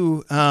ask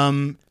you,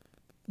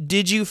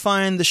 did you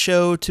find the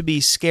show to be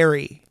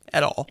scary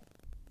at all?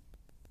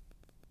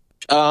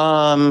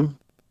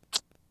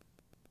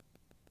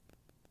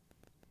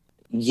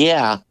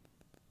 Yeah.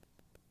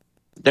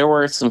 There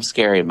were some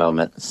scary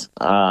moments.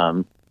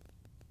 I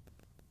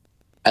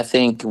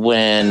think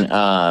when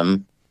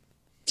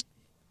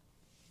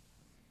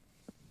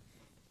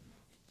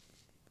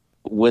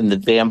the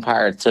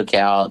vampire took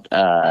out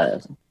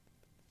the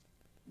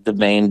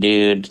main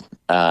dude.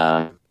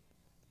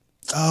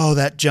 Oh,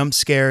 that jump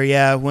scare!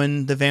 Yeah,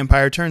 when the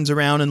vampire turns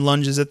around and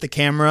lunges at the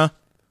camera.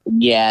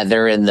 Yeah,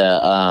 they're in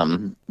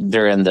the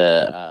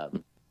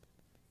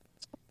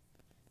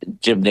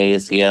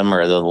gymnasium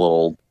or the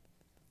little.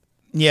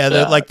 Yeah,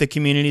 like the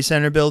community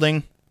center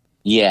building.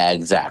 Yeah,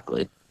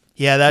 exactly.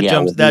 Yeah, that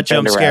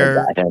jump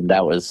scare.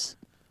 That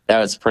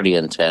was pretty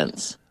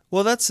intense.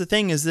 Well, that's the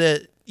thing is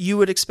that you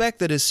would expect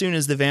that as soon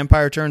as the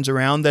vampire turns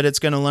around that it's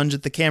going to lunge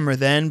at the camera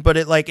then, but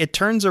it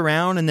turns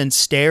around and then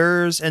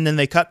stares, and then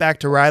they cut back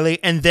to Riley,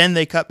 and then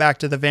they cut back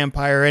to the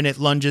vampire and it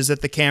lunges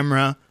at the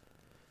camera.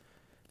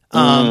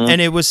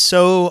 And it was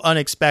so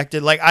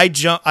unexpected. Like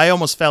I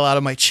almost fell out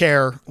of my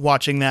chair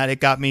watching that. It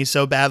got me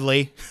so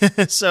badly.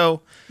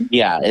 So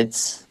yeah,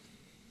 it's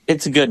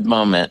a good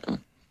moment.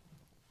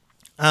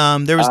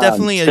 There was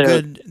definitely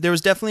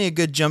a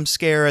good jump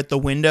scare at the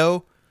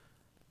window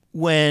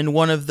when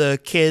one of the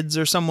kids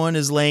or someone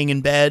is laying in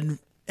bed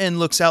and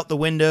looks out the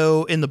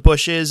window in the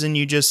bushes, and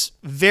you just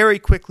very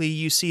quickly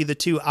you see the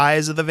 2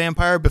 eyes of the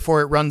vampire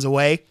before it runs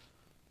away.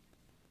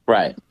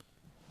 Right.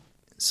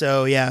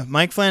 So yeah,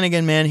 Mike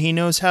Flanagan, man, he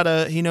knows how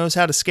to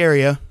scare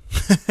you.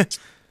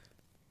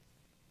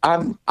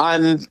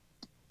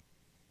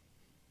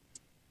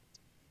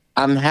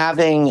 I'm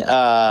having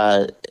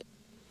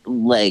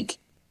like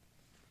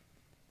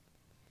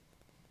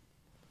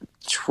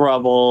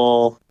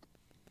trouble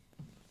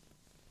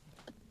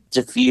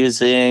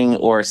diffusing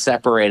or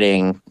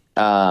separating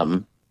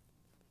the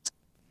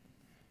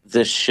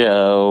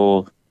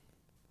show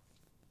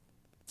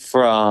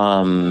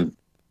from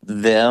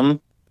them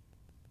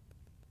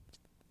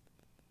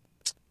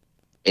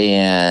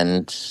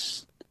and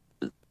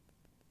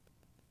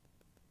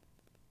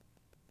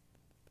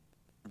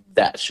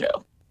that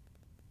show.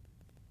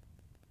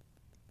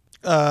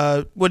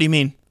 What do you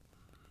mean?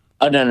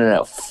 Oh,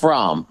 no.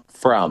 From,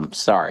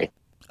 sorry.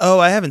 Oh,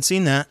 I haven't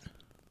seen that.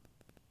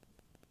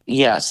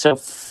 Yeah, so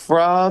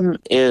From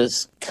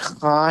is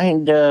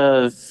kind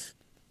of...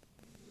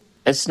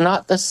 It's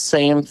not the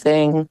same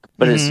thing,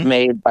 but it's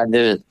made by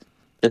the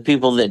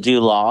people that do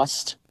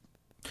Lost.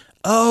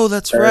 Oh,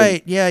 that's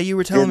right. Yeah, you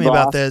were telling me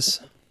about this.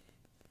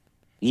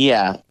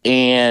 Yeah,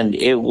 and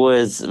it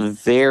was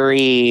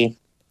very...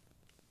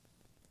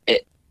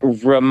 It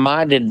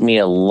reminded me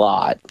a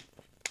lot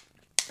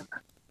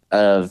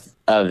of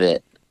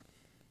it.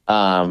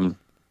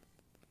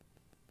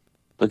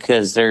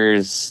 Because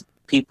there's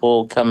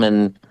people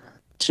coming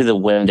to the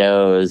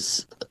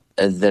windows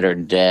that are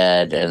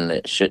dead and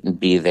that shouldn't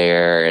be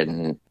there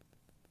and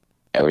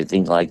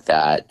everything like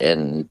that.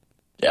 And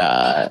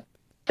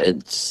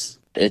it's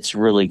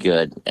really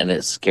good and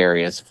it's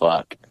scary as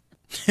fuck.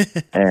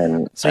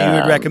 And so you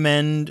would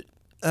recommend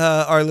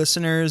our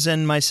listeners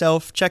and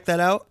myself check that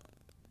out?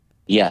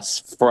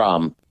 Yes,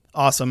 From.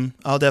 Awesome.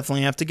 I'll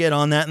definitely have to get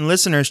on that. And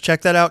listeners,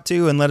 check that out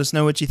too and let us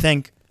know what you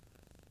think.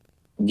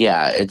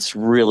 Yeah, it's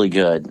really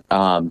good.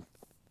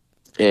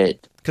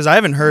 It Because I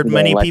haven't heard Yeah,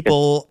 many like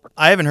people.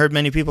 I haven't heard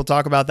many people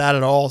talk about that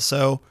at all.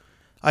 So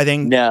I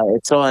think no,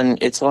 it's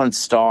on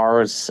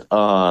Stars,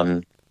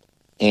 and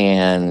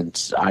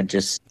I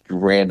just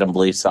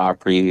randomly saw a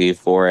preview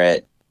for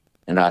it,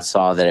 and I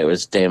saw that it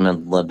was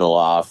Damon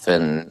Lindelof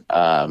and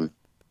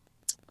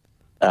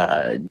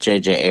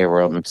J.J.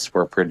 Abrams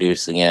were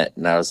producing it,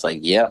 and I was like,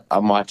 "Yep,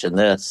 I'm watching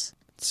this."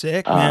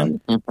 sick,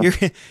 man. Um,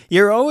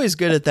 You're always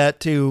good at that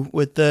too.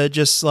 With the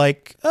just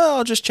like, oh,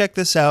 I'll just check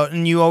this out,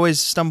 and you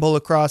always stumble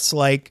across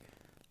like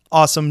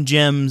awesome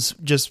gems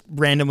just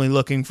randomly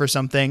looking for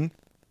something.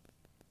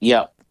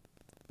 yep,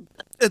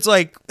 It's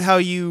like how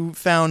you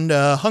found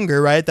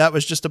Hunger, right? That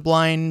was just a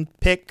blind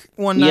pick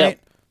one yep, night.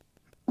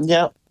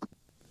 yep.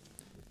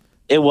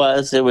 It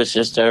was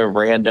just a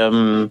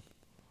random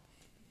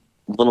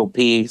little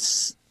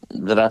piece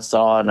that I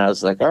saw, and I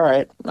was like, "All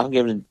right, I'll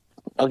give it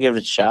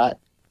a shot."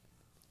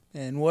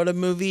 And what a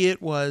movie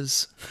it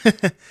was.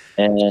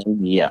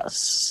 And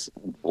yes,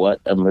 what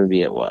a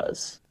movie it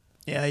was.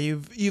 Yeah,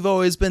 you've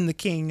always been the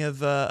king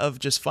of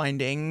just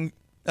finding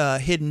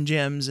hidden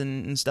gems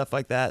and stuff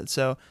like that.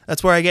 So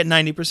that's where I get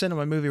 90% of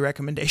my movie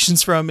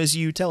recommendations from, is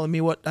you telling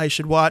me what I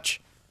should watch.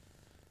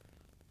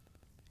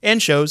 And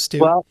shows too.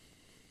 Well,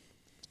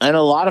 and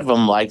a lot of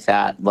them like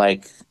that,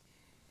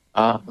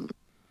 um,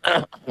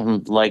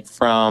 like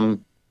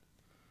from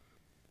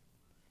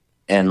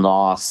and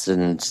Lost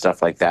and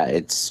stuff like that.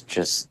 It's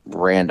just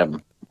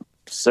random,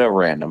 so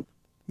random.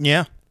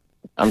 Yeah.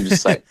 I'm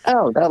just like,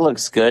 oh, that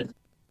looks good,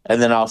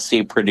 and then I'll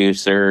see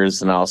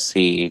producers and I'll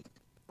see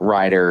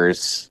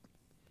writers,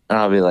 and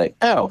I'll be like,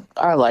 oh,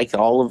 I like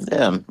all of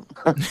them.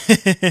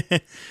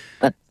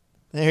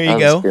 There you I'll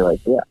go. just be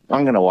like, yeah,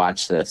 I'm gonna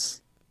watch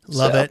this.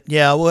 Love So, it.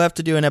 Yeah, we'll have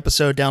to do an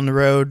episode down the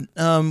road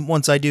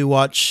once I do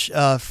watch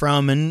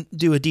From and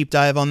do a deep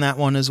dive on that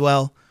one as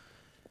well.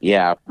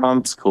 yeah,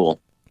 Prom's cool.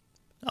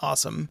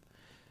 Awesome.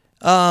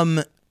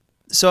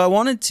 So I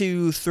wanted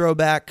to throw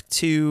back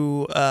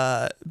to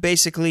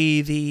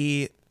basically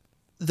the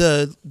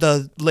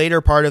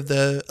later part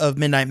of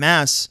Midnight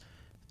Mass.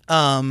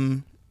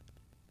 That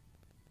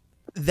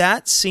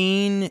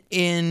scene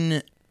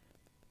in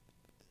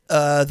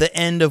the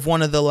end of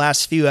one of the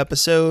last few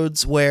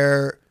episodes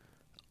where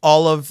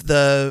all of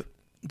the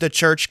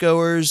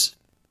churchgoers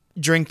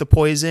drink the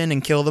poison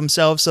and kill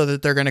themselves so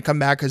that they're going to come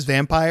back as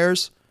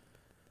vampires.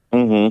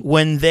 Mm-hmm.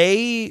 When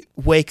they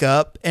wake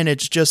up and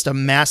it's just a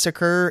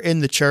massacre in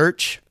the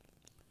church,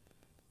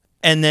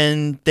 and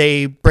then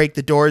they break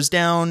the doors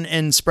down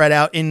and spread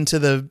out into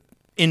the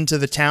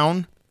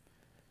town,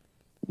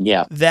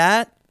 Yeah,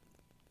 that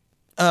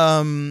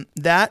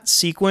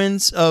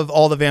sequence of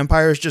all the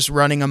vampires just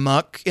running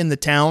amok in the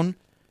town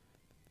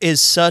is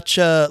such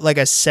a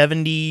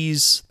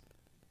 70s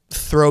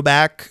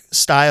throwback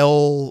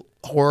style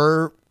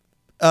horror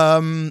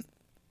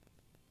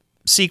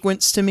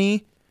sequence to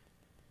me.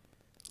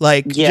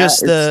 Like, yeah,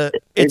 just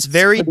it's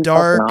very pretty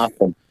dark. fucking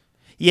awesome.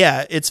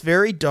 Yeah, it's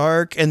very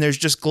dark, and there's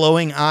just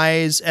glowing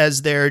eyes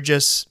as they're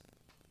just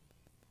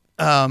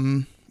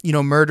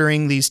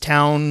murdering these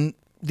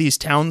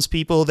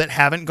townspeople that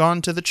haven't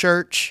gone to the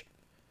church.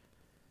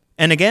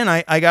 And again,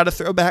 I got to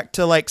throw back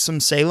to like some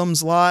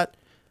Salem's Lot,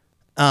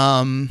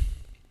 and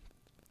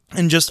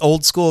just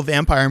old school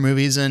vampire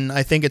movies, and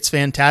I think it's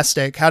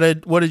fantastic.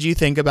 What did you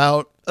think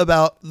about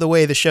the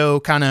way the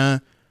show kind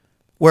of,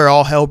 where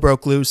all hell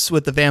broke loose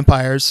with the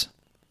vampires?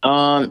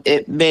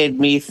 It made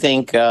me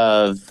think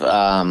of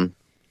 30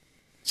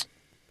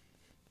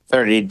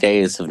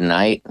 Days of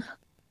Night.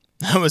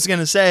 I was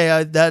gonna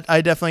say that I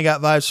definitely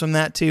got vibes from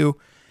that too,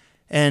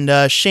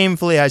 and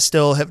shamefully, I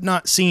still have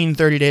not seen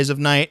 30 Days of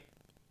Night.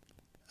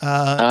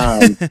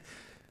 That's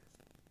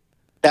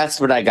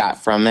what I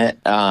got from it.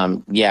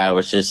 Yeah, it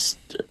was just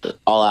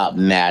all out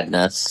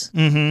madness.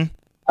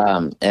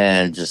 Mm-hmm.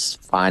 And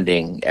just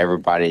finding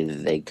everybody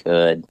that they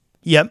could.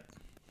 Yep.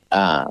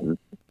 And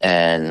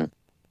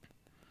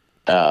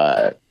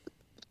I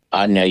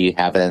know you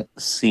haven't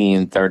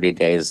seen 30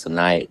 Days a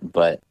Night,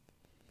 but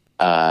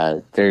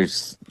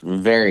there's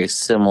very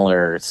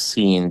similar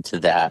scene to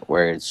that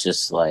where it's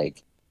just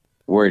like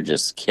we're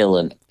just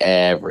killing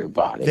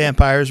everybody.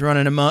 Vampires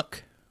running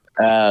amok.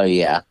 Oh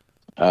yeah.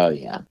 Oh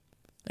yeah.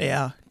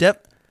 Yeah.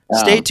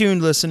 Stay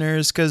tuned,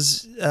 listeners,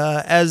 because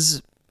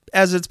as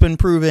it's been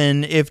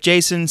proven, if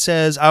Jason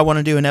says I want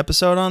to do an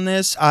episode on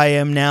this, I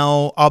am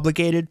now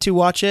obligated to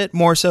watch it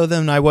more so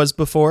than I was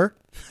before.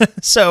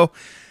 So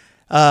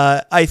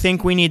I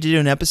think we need to do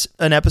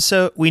an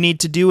episode. We need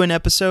to do an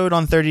episode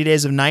on 30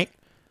 Days of Night.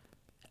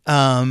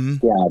 Yeah,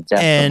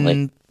 definitely.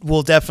 And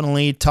we'll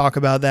definitely talk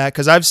about that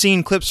because I've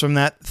seen clips from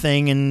that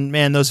thing, and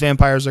man, those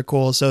vampires are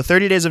cool. So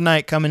 30 Days of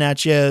Night coming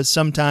at you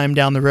sometime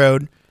down the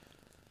road.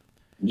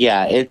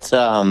 Yeah, it's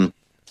a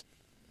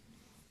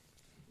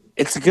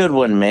good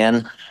one,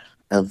 man.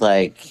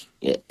 Like,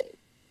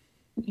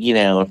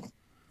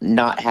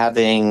 not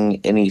having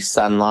any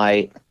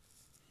sunlight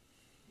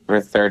for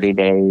 30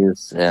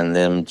 days and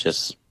them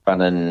just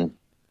running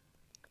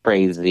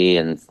crazy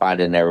and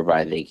fighting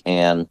everybody they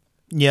can.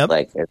 Yep.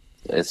 Like,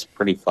 it's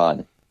pretty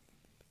fun.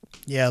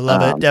 Yeah,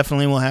 love it.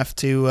 Definitely we'll have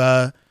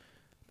to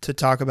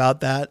talk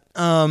about that.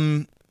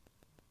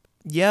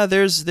 Yeah,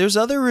 there's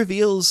other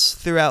reveals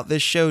throughout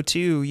this show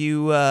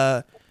too.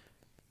 I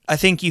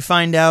think you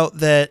find out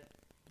that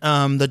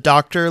the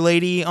doctor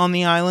lady on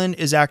the island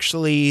is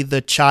actually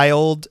the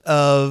child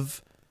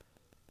of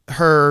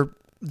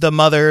the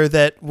mother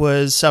that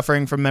was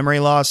suffering from memory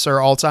loss or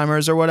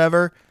Alzheimer's or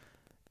whatever.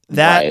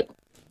 That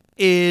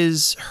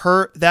is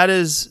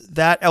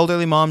that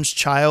elderly mom's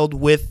child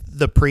with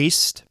the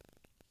priest.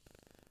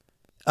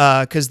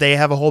 Because they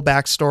have a whole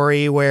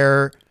backstory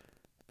where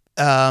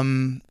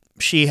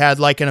she had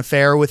like an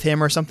affair with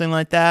him or something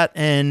like that,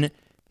 and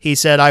he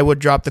said, I would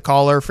drop the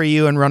collar for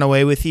you and run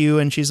away with you,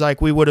 and she's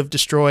like, we would have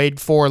destroyed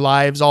 4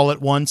 lives all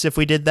at once if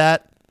we did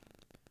that.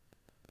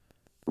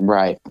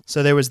 Right.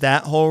 So there was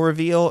that whole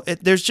reveal.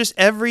 There's just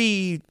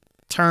every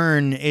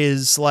turn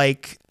is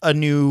like a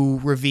new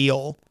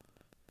reveal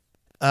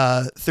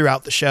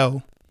throughout the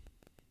show.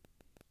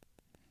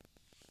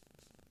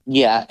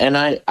 Yeah, and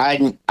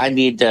I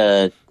need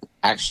to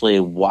actually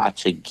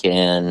watch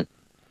again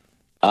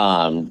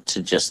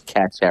to just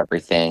catch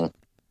everything,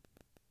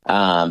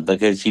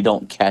 because you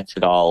don't catch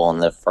it all on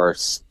the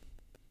first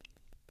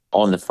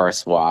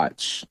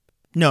watch.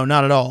 No,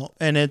 not at all.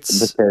 And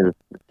it's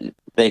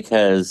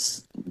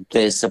because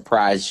they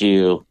surprise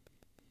you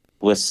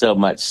with so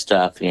much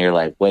stuff, and you're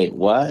like, wait,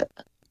 what?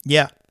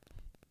 Yeah.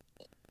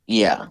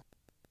 Yeah.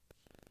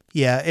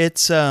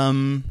 It's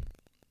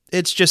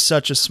just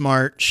such a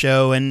smart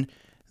show, and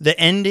the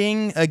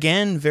ending,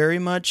 again, very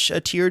much a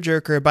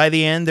tearjerker. By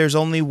the end, there's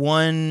only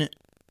one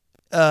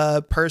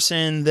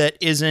person that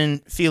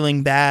isn't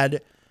feeling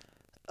bad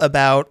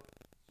about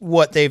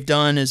what they've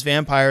done as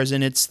vampires,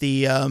 and it's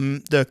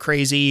the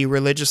crazy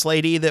religious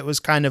lady that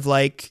was kind of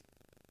like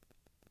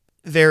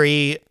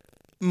very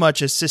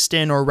much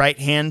assistant or right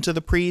hand to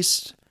the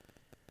priest.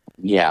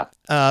 Yeah.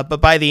 But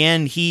by the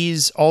end,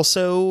 he's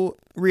also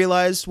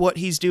realized what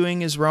he's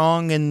doing is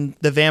wrong, and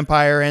the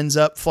vampire ends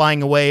up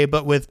flying away,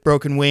 but with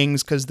broken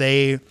wings because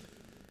they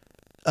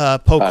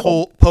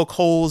poke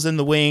holes in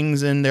the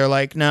wings, and they're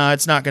like, no,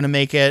 it's not going to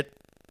make it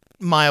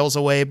miles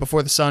away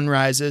before the sun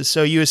rises.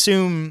 So you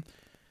assume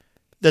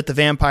that the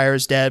vampire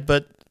is dead,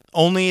 but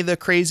only the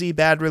crazy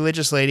bad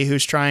religious lady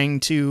who's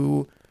trying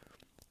to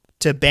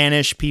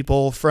banish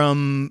people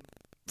from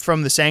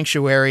the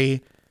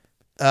sanctuary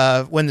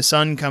when the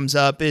sun comes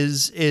up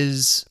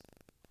is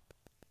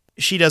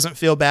she doesn't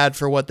feel bad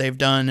for what they've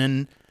done,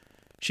 and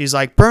she's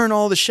like, burn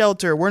all the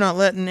shelter, we're not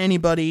letting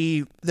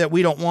anybody that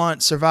we don't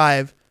want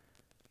survive.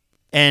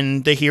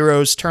 And the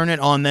heroes turn it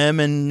on them,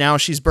 and now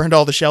she's burned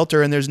all the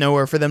shelter and there's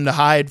nowhere for them to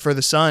hide for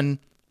the sun.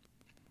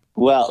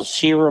 Well,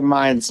 she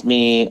reminds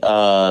me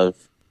of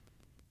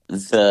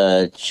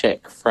the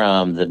chick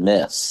from The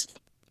Mist.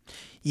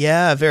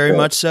 Yeah, very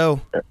much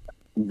so.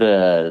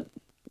 The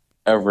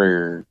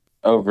overly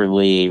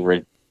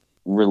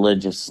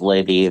religious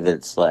lady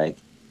that's like,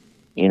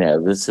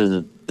 this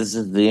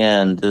is the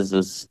end. This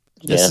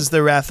is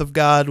the wrath of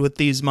God with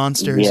these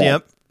monsters. Yeah.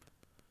 Yep.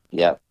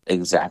 Yep,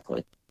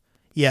 exactly.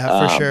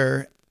 Yeah, for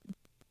sure.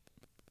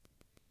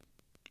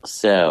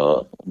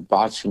 So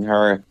watching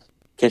her,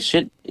 because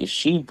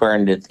she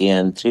burned at the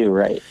end too,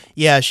 right?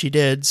 Yeah, she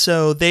did.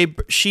 So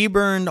she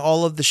burned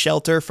all of the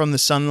shelter from the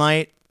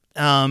sunlight,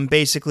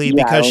 basically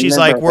because she's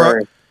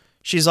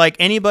like,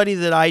 anybody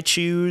that I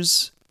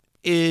choose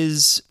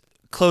is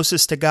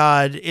closest to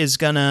God is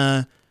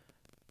gonna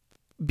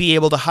be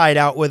able to hide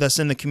out with us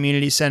in the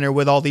community center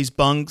with all these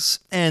bunks,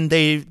 and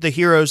the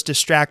heroes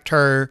distract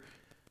her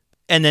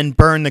and then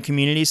burn the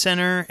community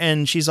center,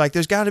 and she's like,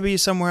 there's got to be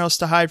somewhere else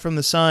to hide from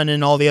the sun,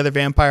 and all the other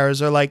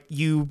vampires are like,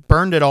 you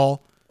burned it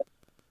all.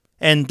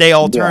 And they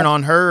all turn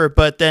on her,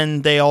 but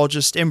then they all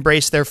just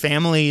embrace their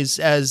families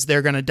as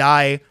they're going to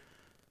die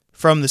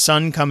from the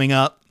sun coming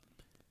up.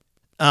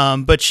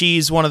 But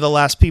she's one of the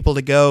last people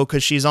to go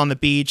because she's on the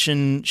beach,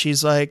 and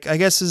she's like, I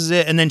guess this is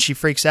it. And then she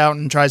freaks out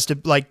and tries to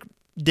like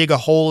dig a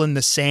hole in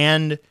the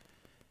sand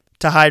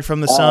to hide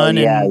from the sun.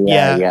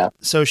 Yeah.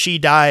 So she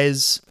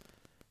dies,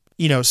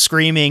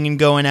 screaming and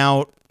going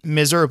out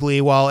miserably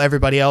while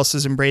everybody else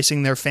is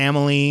embracing their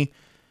family.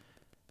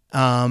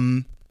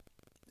 And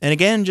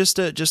again, just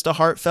a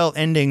heartfelt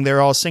ending.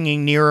 They're all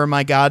singing "Nearer,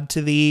 My God,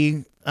 to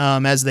Thee"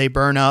 as they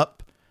burn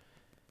up.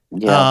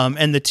 Yeah.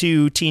 And the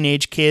 2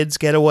 teenage kids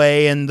get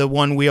away, and the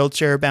one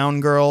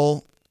wheelchair-bound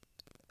girl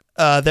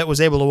that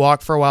was able to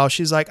walk for a while,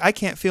 she's like, I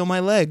can't feel my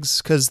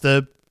legs because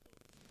the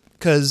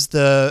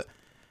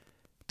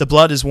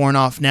blood is worn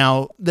off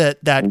now that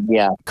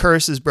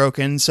curse is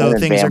broken, so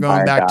things are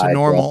going back to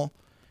normal.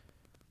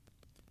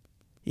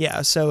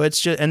 Yeah, so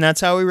it's just, and that's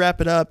how we wrap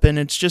it up, and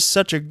it's just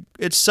such a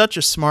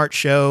smart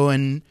show,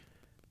 and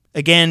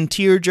again,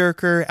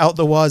 tearjerker out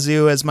the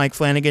wazoo, as Mike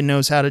Flanagan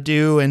knows how to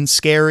do, and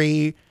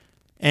scary,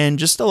 and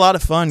just a lot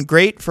of fun.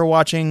 Great for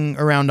watching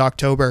around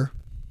October.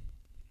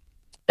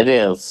 It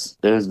is.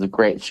 It was a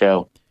great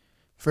show.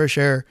 For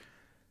sure.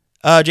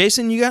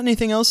 Jason, you got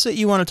anything else that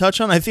you want to touch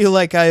on? I feel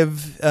like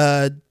I've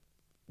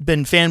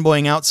been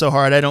fanboying out so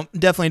hard. I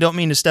definitely don't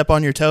mean to step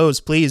on your toes.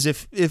 Please,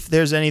 if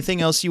there's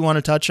anything else you want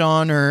to touch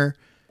on, or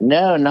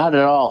No, not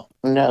at all.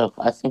 No,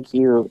 I think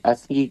you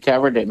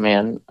covered it,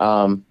 man.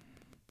 I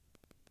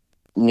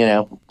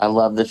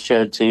love the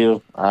show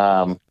too.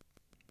 I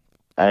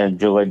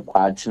enjoyed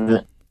watching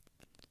it.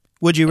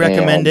 would you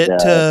recommend And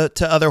it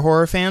to other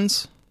horror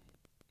fans?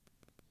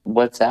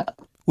 what's that?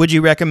 Would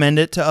you recommend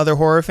it to other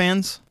horror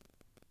fans?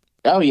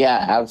 Oh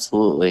yeah,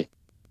 absolutely.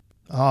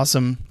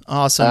 Awesome.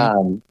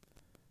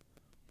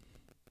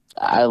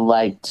 I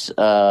liked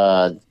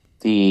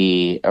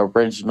the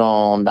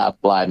original,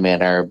 not Bly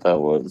Manor, but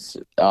was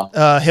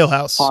Hill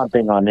House.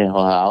 Haunting on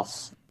Hill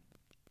House.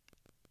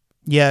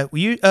 Yeah,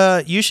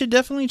 you should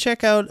definitely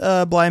check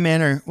out Bly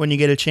Manor when you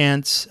get a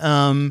chance.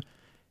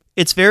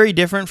 It's very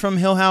different from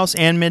Hill House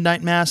and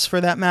Midnight Mass, for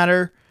that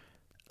matter.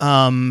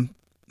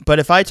 But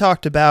if I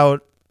talked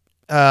about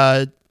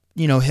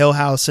Hill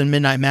House and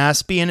Midnight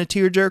Mass being a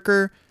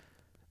tearjerker,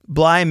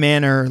 Bly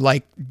Manor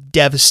like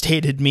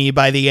devastated me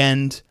by the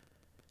end.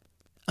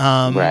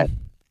 Right.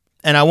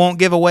 And I won't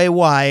give away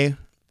why.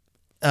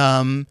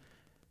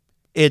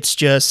 It's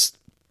just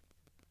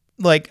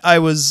like I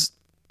was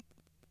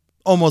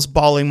almost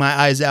bawling my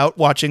eyes out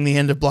watching the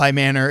end of Bly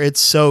Manor. It's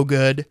so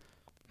good.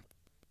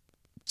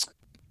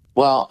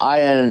 Well,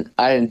 I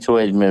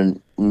enjoyed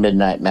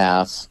Midnight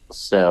Mass,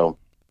 so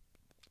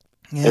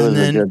Yeah, it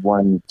was a good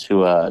one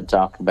to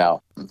talk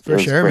about. For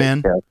sure,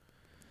 man. Show.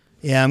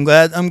 Yeah, I'm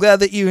glad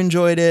that you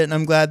enjoyed it, and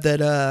I'm glad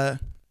that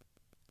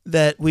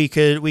that we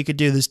could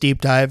do this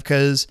deep dive,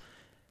 because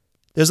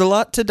there's a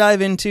lot to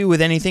dive into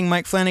with anything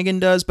Mike Flanagan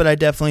does, but I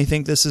definitely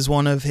think this is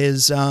one of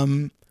his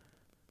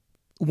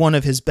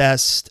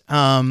best.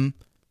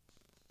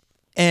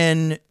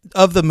 And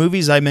of the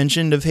movies I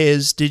mentioned of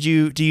his, do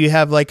you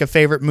have like a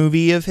favorite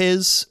movie of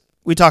his?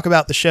 We talk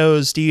about the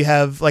shows. Do you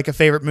have like a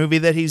favorite movie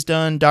that he's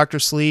done? Dr.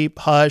 Sleep,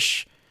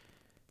 Hush,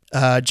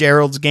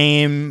 Gerald's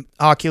Game,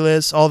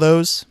 Oculus, all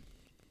those?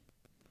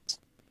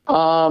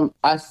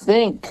 I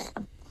think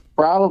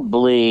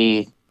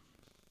probably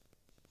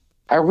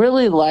I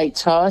really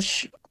liked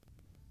Hush.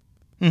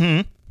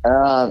 Mm-hmm.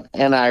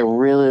 And I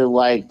really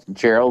liked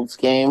Gerald's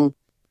Game.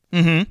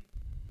 Mm-hmm.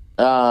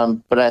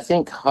 But I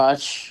think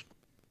Hush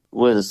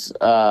was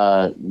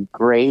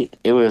great.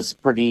 It was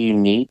pretty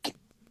unique.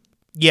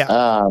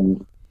 Yeah.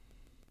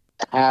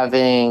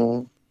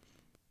 Having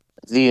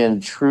the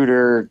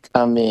intruder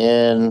come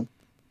in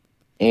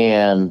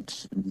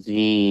and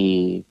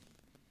the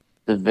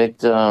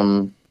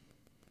victim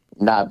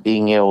not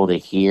being able to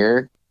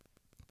hear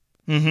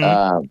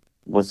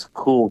was a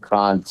cool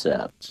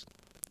concept.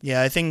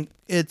 Yeah, I think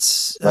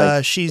it's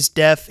Like- she's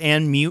deaf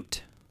and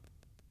mute.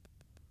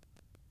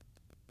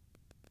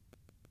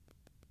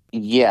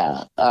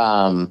 Yeah.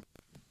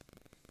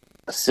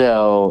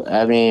 So,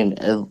 I mean,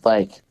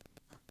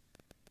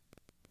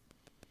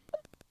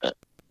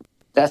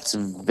 that's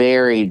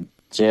very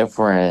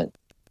different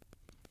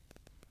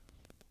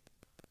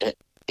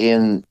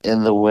in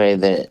the way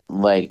that,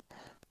 like,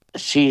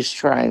 she's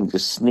trying to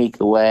sneak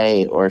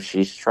away, or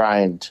she's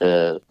trying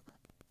to,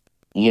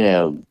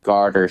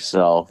 guard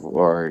herself,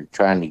 or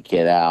trying to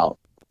get out.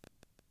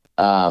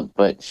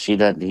 But she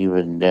doesn't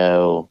even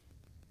know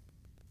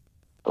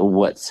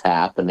what's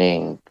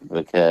happening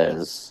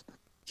because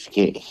she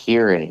can't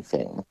hear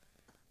anything.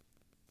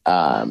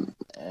 And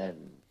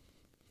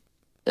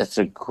it's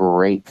a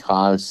great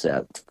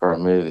concept for a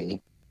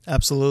movie.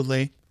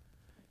 Absolutely.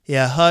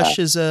 Yeah, Hush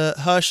is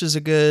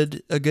a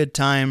good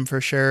time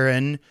for sure.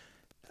 And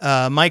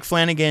Mike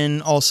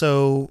Flanagan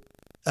also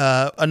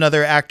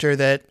another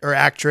actor or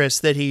actress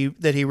that he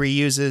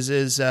reuses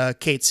is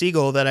Kate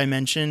Siegel that I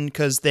mentioned,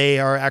 because they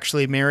are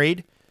actually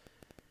married.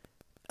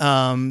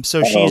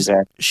 So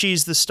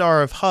she's the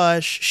star of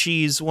Hush.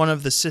 She's one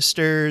of the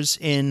sisters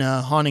in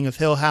Haunting of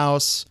Hill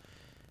House.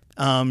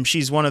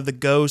 She's one of the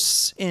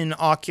ghosts in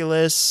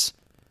Oculus.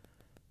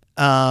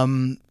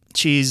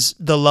 She's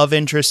the love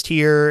interest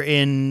here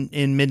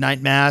in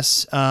Midnight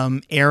Mass.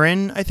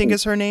 Erin, I think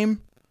is her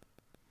name.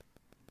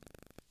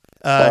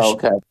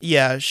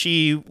 Okay.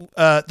 She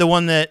the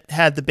one that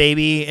had the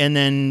baby, and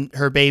then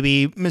her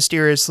baby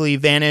mysteriously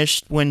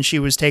vanished when she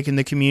was taking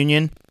the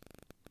communion.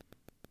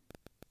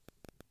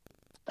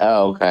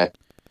 Oh, okay.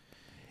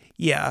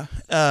 Yeah.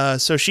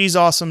 So she's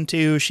awesome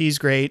too. She's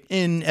great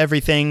in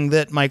everything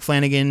that Mike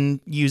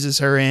Flanagan uses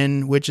her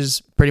in, which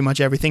is pretty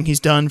much everything he's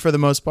done for the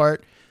most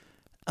part.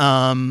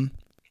 But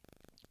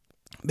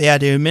yeah,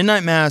 dude,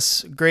 Midnight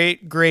Mass,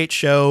 great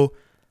show.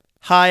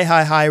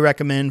 High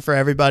recommend for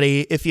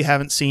everybody if you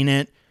haven't seen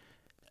it.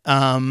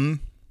 Yeah,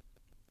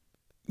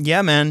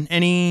 man.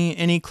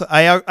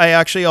 I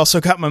actually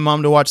also got my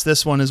mom to watch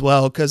this one as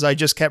well, because I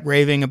just kept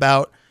raving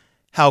about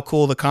how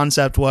cool the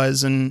concept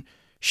was, and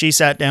she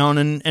sat down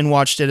and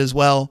watched it as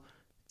well,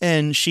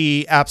 and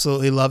she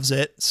absolutely loves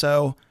it.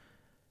 So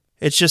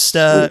it's just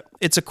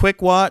it's a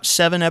quick watch,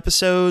 7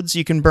 episodes.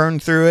 You can burn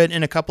through it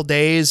in a couple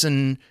days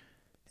and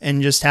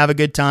just have a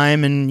good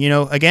time. And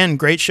again,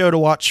 great show to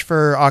watch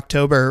for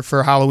October,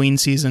 for Halloween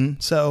season.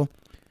 So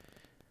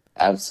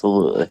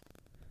absolutely.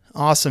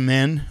 Awesome,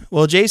 man.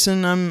 Well,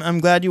 Jason, I'm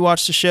glad you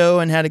watched the show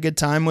and had a good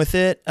time with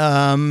it.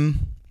 We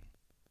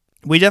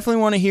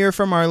definitely want to hear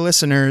from our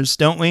listeners,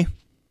 don't we?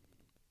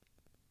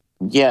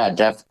 Yeah,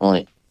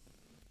 definitely.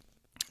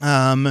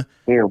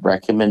 Hear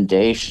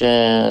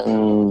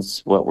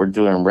recommendations, what we're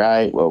doing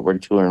right, what we're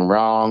doing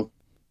wrong.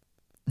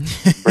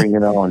 Bring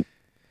it on.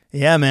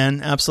 Yeah,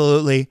 man,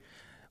 absolutely.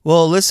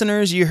 Well,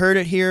 listeners, you heard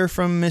it here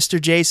from Mr.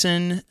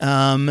 Jason.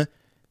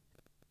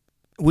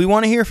 We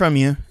want to hear from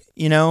you,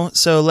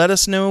 so let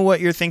us know what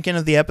you're thinking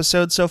of the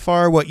episode so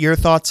far, what your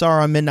thoughts are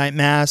on Midnight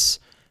Mass,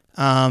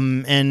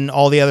 and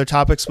all the other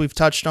topics we've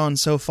touched on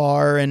so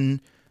far.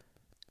 And,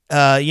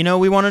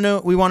 we want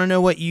to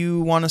know what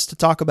you want us to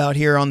talk about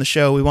here on the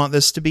show. We want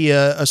this to be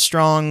a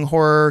strong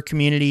horror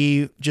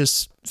community,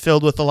 just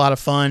filled with a lot of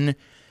fun.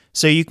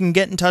 So you can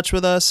get in touch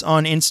with us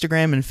on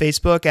Instagram and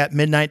Facebook at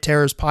Midnight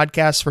Terrors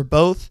Podcast for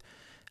both.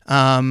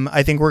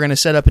 I think we're going to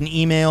set up an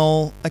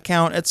email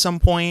account at some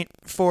point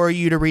for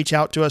you to reach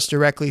out to us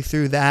directly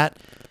through that.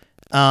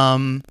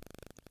 But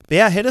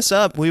yeah, hit us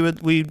up. We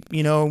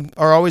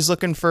are always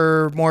looking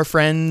for more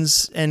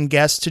friends and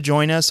guests to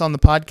join us on the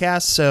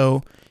podcast.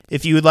 So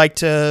if you would like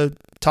to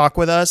talk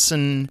with us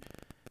and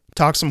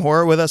talk some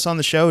horror with us on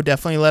the show,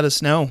 definitely let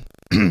us know.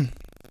 And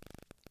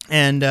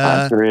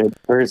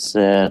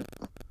 100%.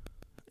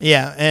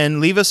 Yeah,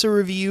 and leave us a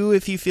review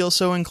if you feel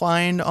so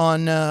inclined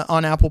on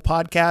Apple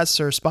Podcasts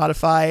or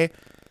Spotify.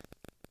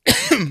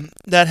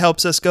 That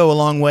helps us go a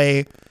long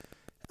way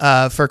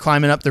for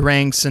climbing up the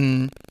ranks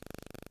and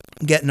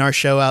getting our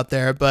show out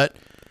there. But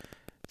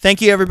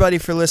thank you, everybody,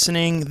 for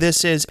listening.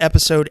 This is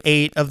episode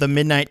 8 of the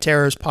Midnight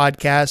Terrors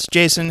podcast.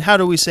 Jason, how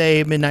do we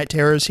say Midnight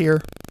Terrors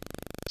here?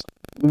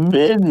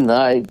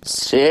 Midnight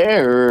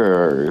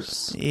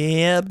Terrors.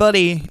 Yeah,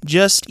 buddy.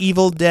 Just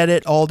Evil Dead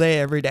it all day,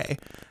 every day.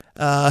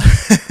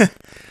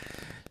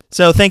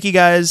 So thank you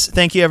guys.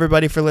 Thank you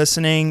everybody for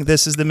listening.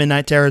 This is the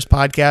Midnight Terrors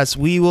podcast.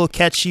 We will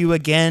catch you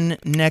again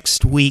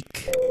next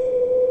week.